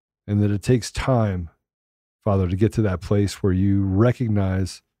 And that it takes time, Father, to get to that place where you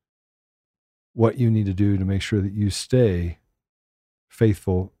recognize what you need to do to make sure that you stay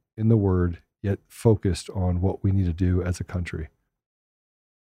faithful in the word, yet focused on what we need to do as a country.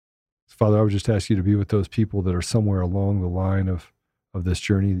 Father, I would just ask you to be with those people that are somewhere along the line of this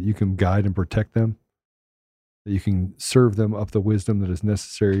journey, that you can guide and protect them, that you can serve them up the wisdom that is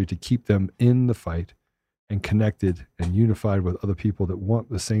necessary to keep them in the fight and connected and unified with other people that want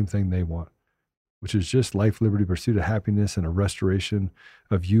the same thing they want, which is just life, liberty, pursuit of happiness, and a restoration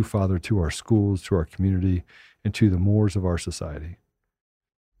of you, Father, to our schools, to our community, and to the mores of our society.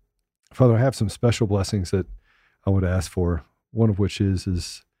 Father, I have some special blessings that I would ask for, one of which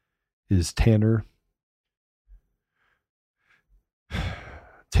is Tanner.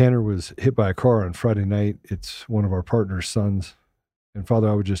 Tanner was hit by a car on Friday night. It's one of our partner's sons. And Father,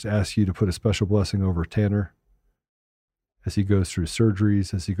 I would just ask you to put a special blessing over Tanner as he goes through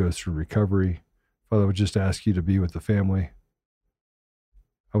surgeries, as he goes through recovery. Father, I would just ask you to be with the family.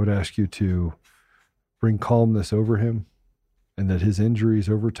 I would ask you to bring calmness over him, and that his injuries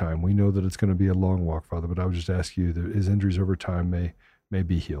over time, we know that it's going to be a long walk, Father, but I would just ask you that his injuries over time may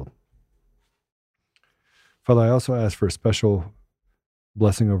be healed. Father, I also ask for a special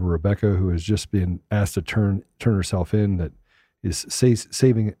blessing over Rebecca, who has just been asked to turn herself in, that is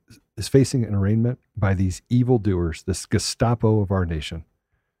facing an arraignment by these evildoers, this Gestapo of our nation.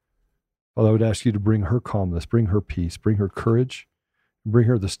 Father, I would ask you to bring her calmness, bring her peace, bring her courage, bring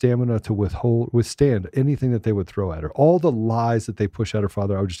her the stamina to withstand anything that they would throw at her. All the lies that they push at her,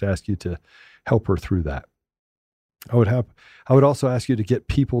 Father, I would just ask you to help her through that. I would also ask you to get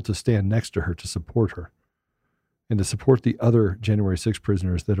people to stand next to her, to support her, and to support the other January 6th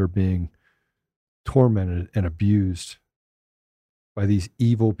prisoners that are being tormented and abused by these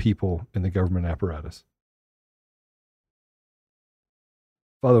evil people in the government apparatus.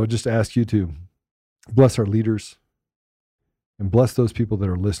 Father, I would just ask you to bless our leaders and bless those people that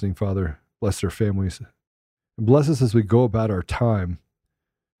are listening, Father. Bless their families. And bless us as we go about our time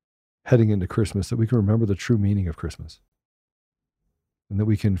heading into Christmas, that we can remember the true meaning of Christmas. And that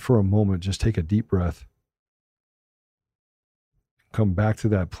we can, for a moment, just take a deep breath, come back to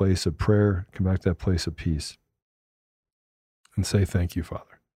that place of prayer, come back to that place of peace, and say thank you,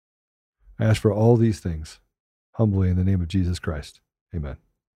 Father. I ask for all these things humbly in the name of Jesus Christ. Amen.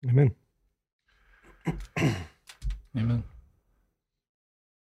 Amen. Amen.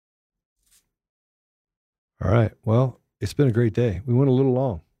 All right. Well, it's been a great day. We went a little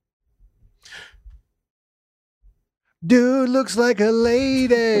long. Dude looks like a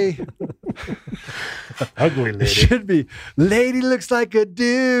lady. Ugly lady. It should be, lady looks like a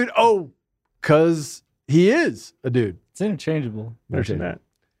dude. Oh, because he is a dude. It's interchangeable. Imagine that.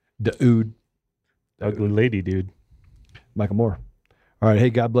 Dude. Ugly lady, dude. Michael Moore. All right. Hey,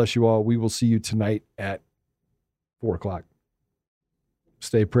 God bless you all. We will see you tonight at 4:00.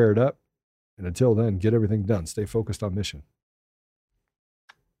 Stay prayed up. And until then, get everything done. Stay focused on mission.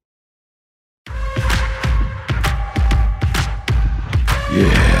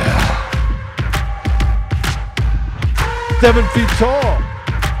 Yeah. 7 feet tall.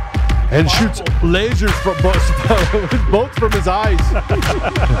 And shoots lasers from bolts from his eyes.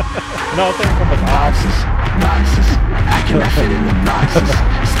 No, they're from his eyes. Noxious, I cannot fit in the boxes.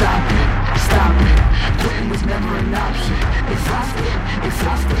 Stop it, quitting was never an option.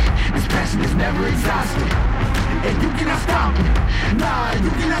 Exhausted, this passion is never exhausted. And you cannot stop it, nah, you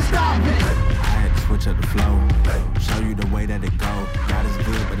cannot stop it. I had to switch up the flow, show you the way that it go. God is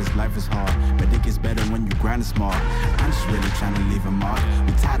good, but his life is hard. But it gets better when you grind it small. I'm just really trying to leave a mark.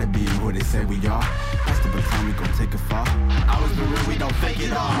 We tired of being who they say we are. That's the baton, we gon' take it far. Always be real, we don't fake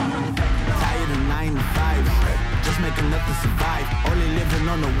it all. Tired of 9 to 5, just making enough to survive. Only living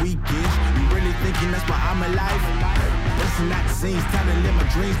on the weekends. You really thinking that's why I'm alive? Busting out the scenes, time to live my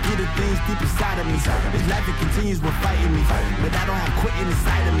dreams, do the things deep inside of me. This life, it continues with fighting me, but I don't have quitting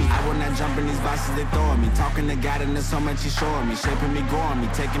inside of me. I will not jump in these boxes they throw at me. Talking to God and there's so much he's showing me. Shaping me, growing me,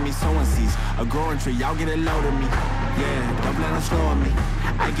 taking me sowing seeds. A growing tree, y'all get a load of me. Yeah, don't let them slow me.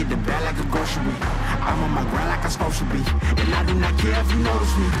 I get the bag like a grocery. I'm on my grind like I'm supposed to be. And I do not care if you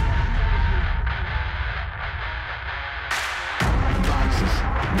notice me. Boxes,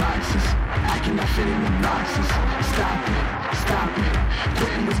 boxes, I cannot fit in the boxes. Stop it, stop it.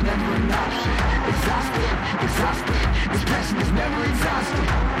 Quitting was never an option. Exhausted, exhausted. This passion is never exhausted.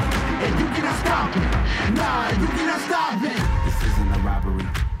 And you cannot stop it. Nah, you cannot stop it. This isn't a robbery.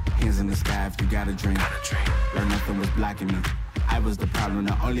 Hands in the sky if you got a dream. Learn nothing was blocking me. I was the problem,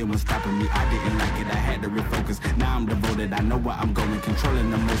 the only one stopping me. I didn't like it, I had to refocus. Now I'm devoted, I know where I'm going.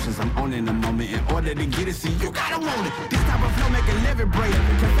 Controlling emotions, I'm owning the moment. In order to get it, see, you gotta want it. This type of flow make a living break.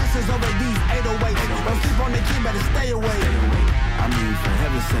 Confessions over these 808s. Don't sleep on the key, better stay away. I mean, for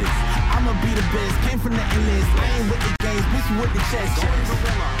heaven's sake, I'ma be the best. Came from the endless, I ain't with the games, bitch with the chest.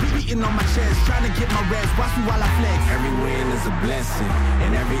 Be beating on my chest, trying to get my rest. Watch me while I flex. Every win is a blessing,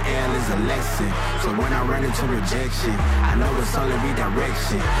 and every L is a lesson. So when I run into rejection, I know it's only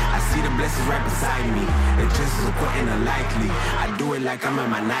redirection. I see the blessings right beside me. The chances of quitting are likely. I do it like I'm in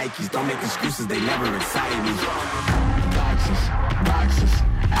my Nikes. Don't make excuses, they never excite me. Boxes, boxes,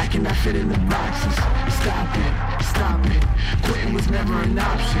 I cannot fit in the boxes. Stop it, stop it. Quitting was never an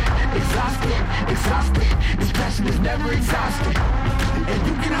option. Exhausted, exhausted. This passion is never exhausted. And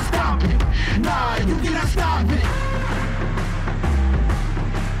you cannot stop it. Nah, you cannot stop it.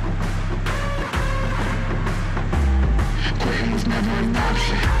 Quitting was never an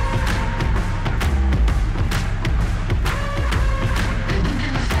option.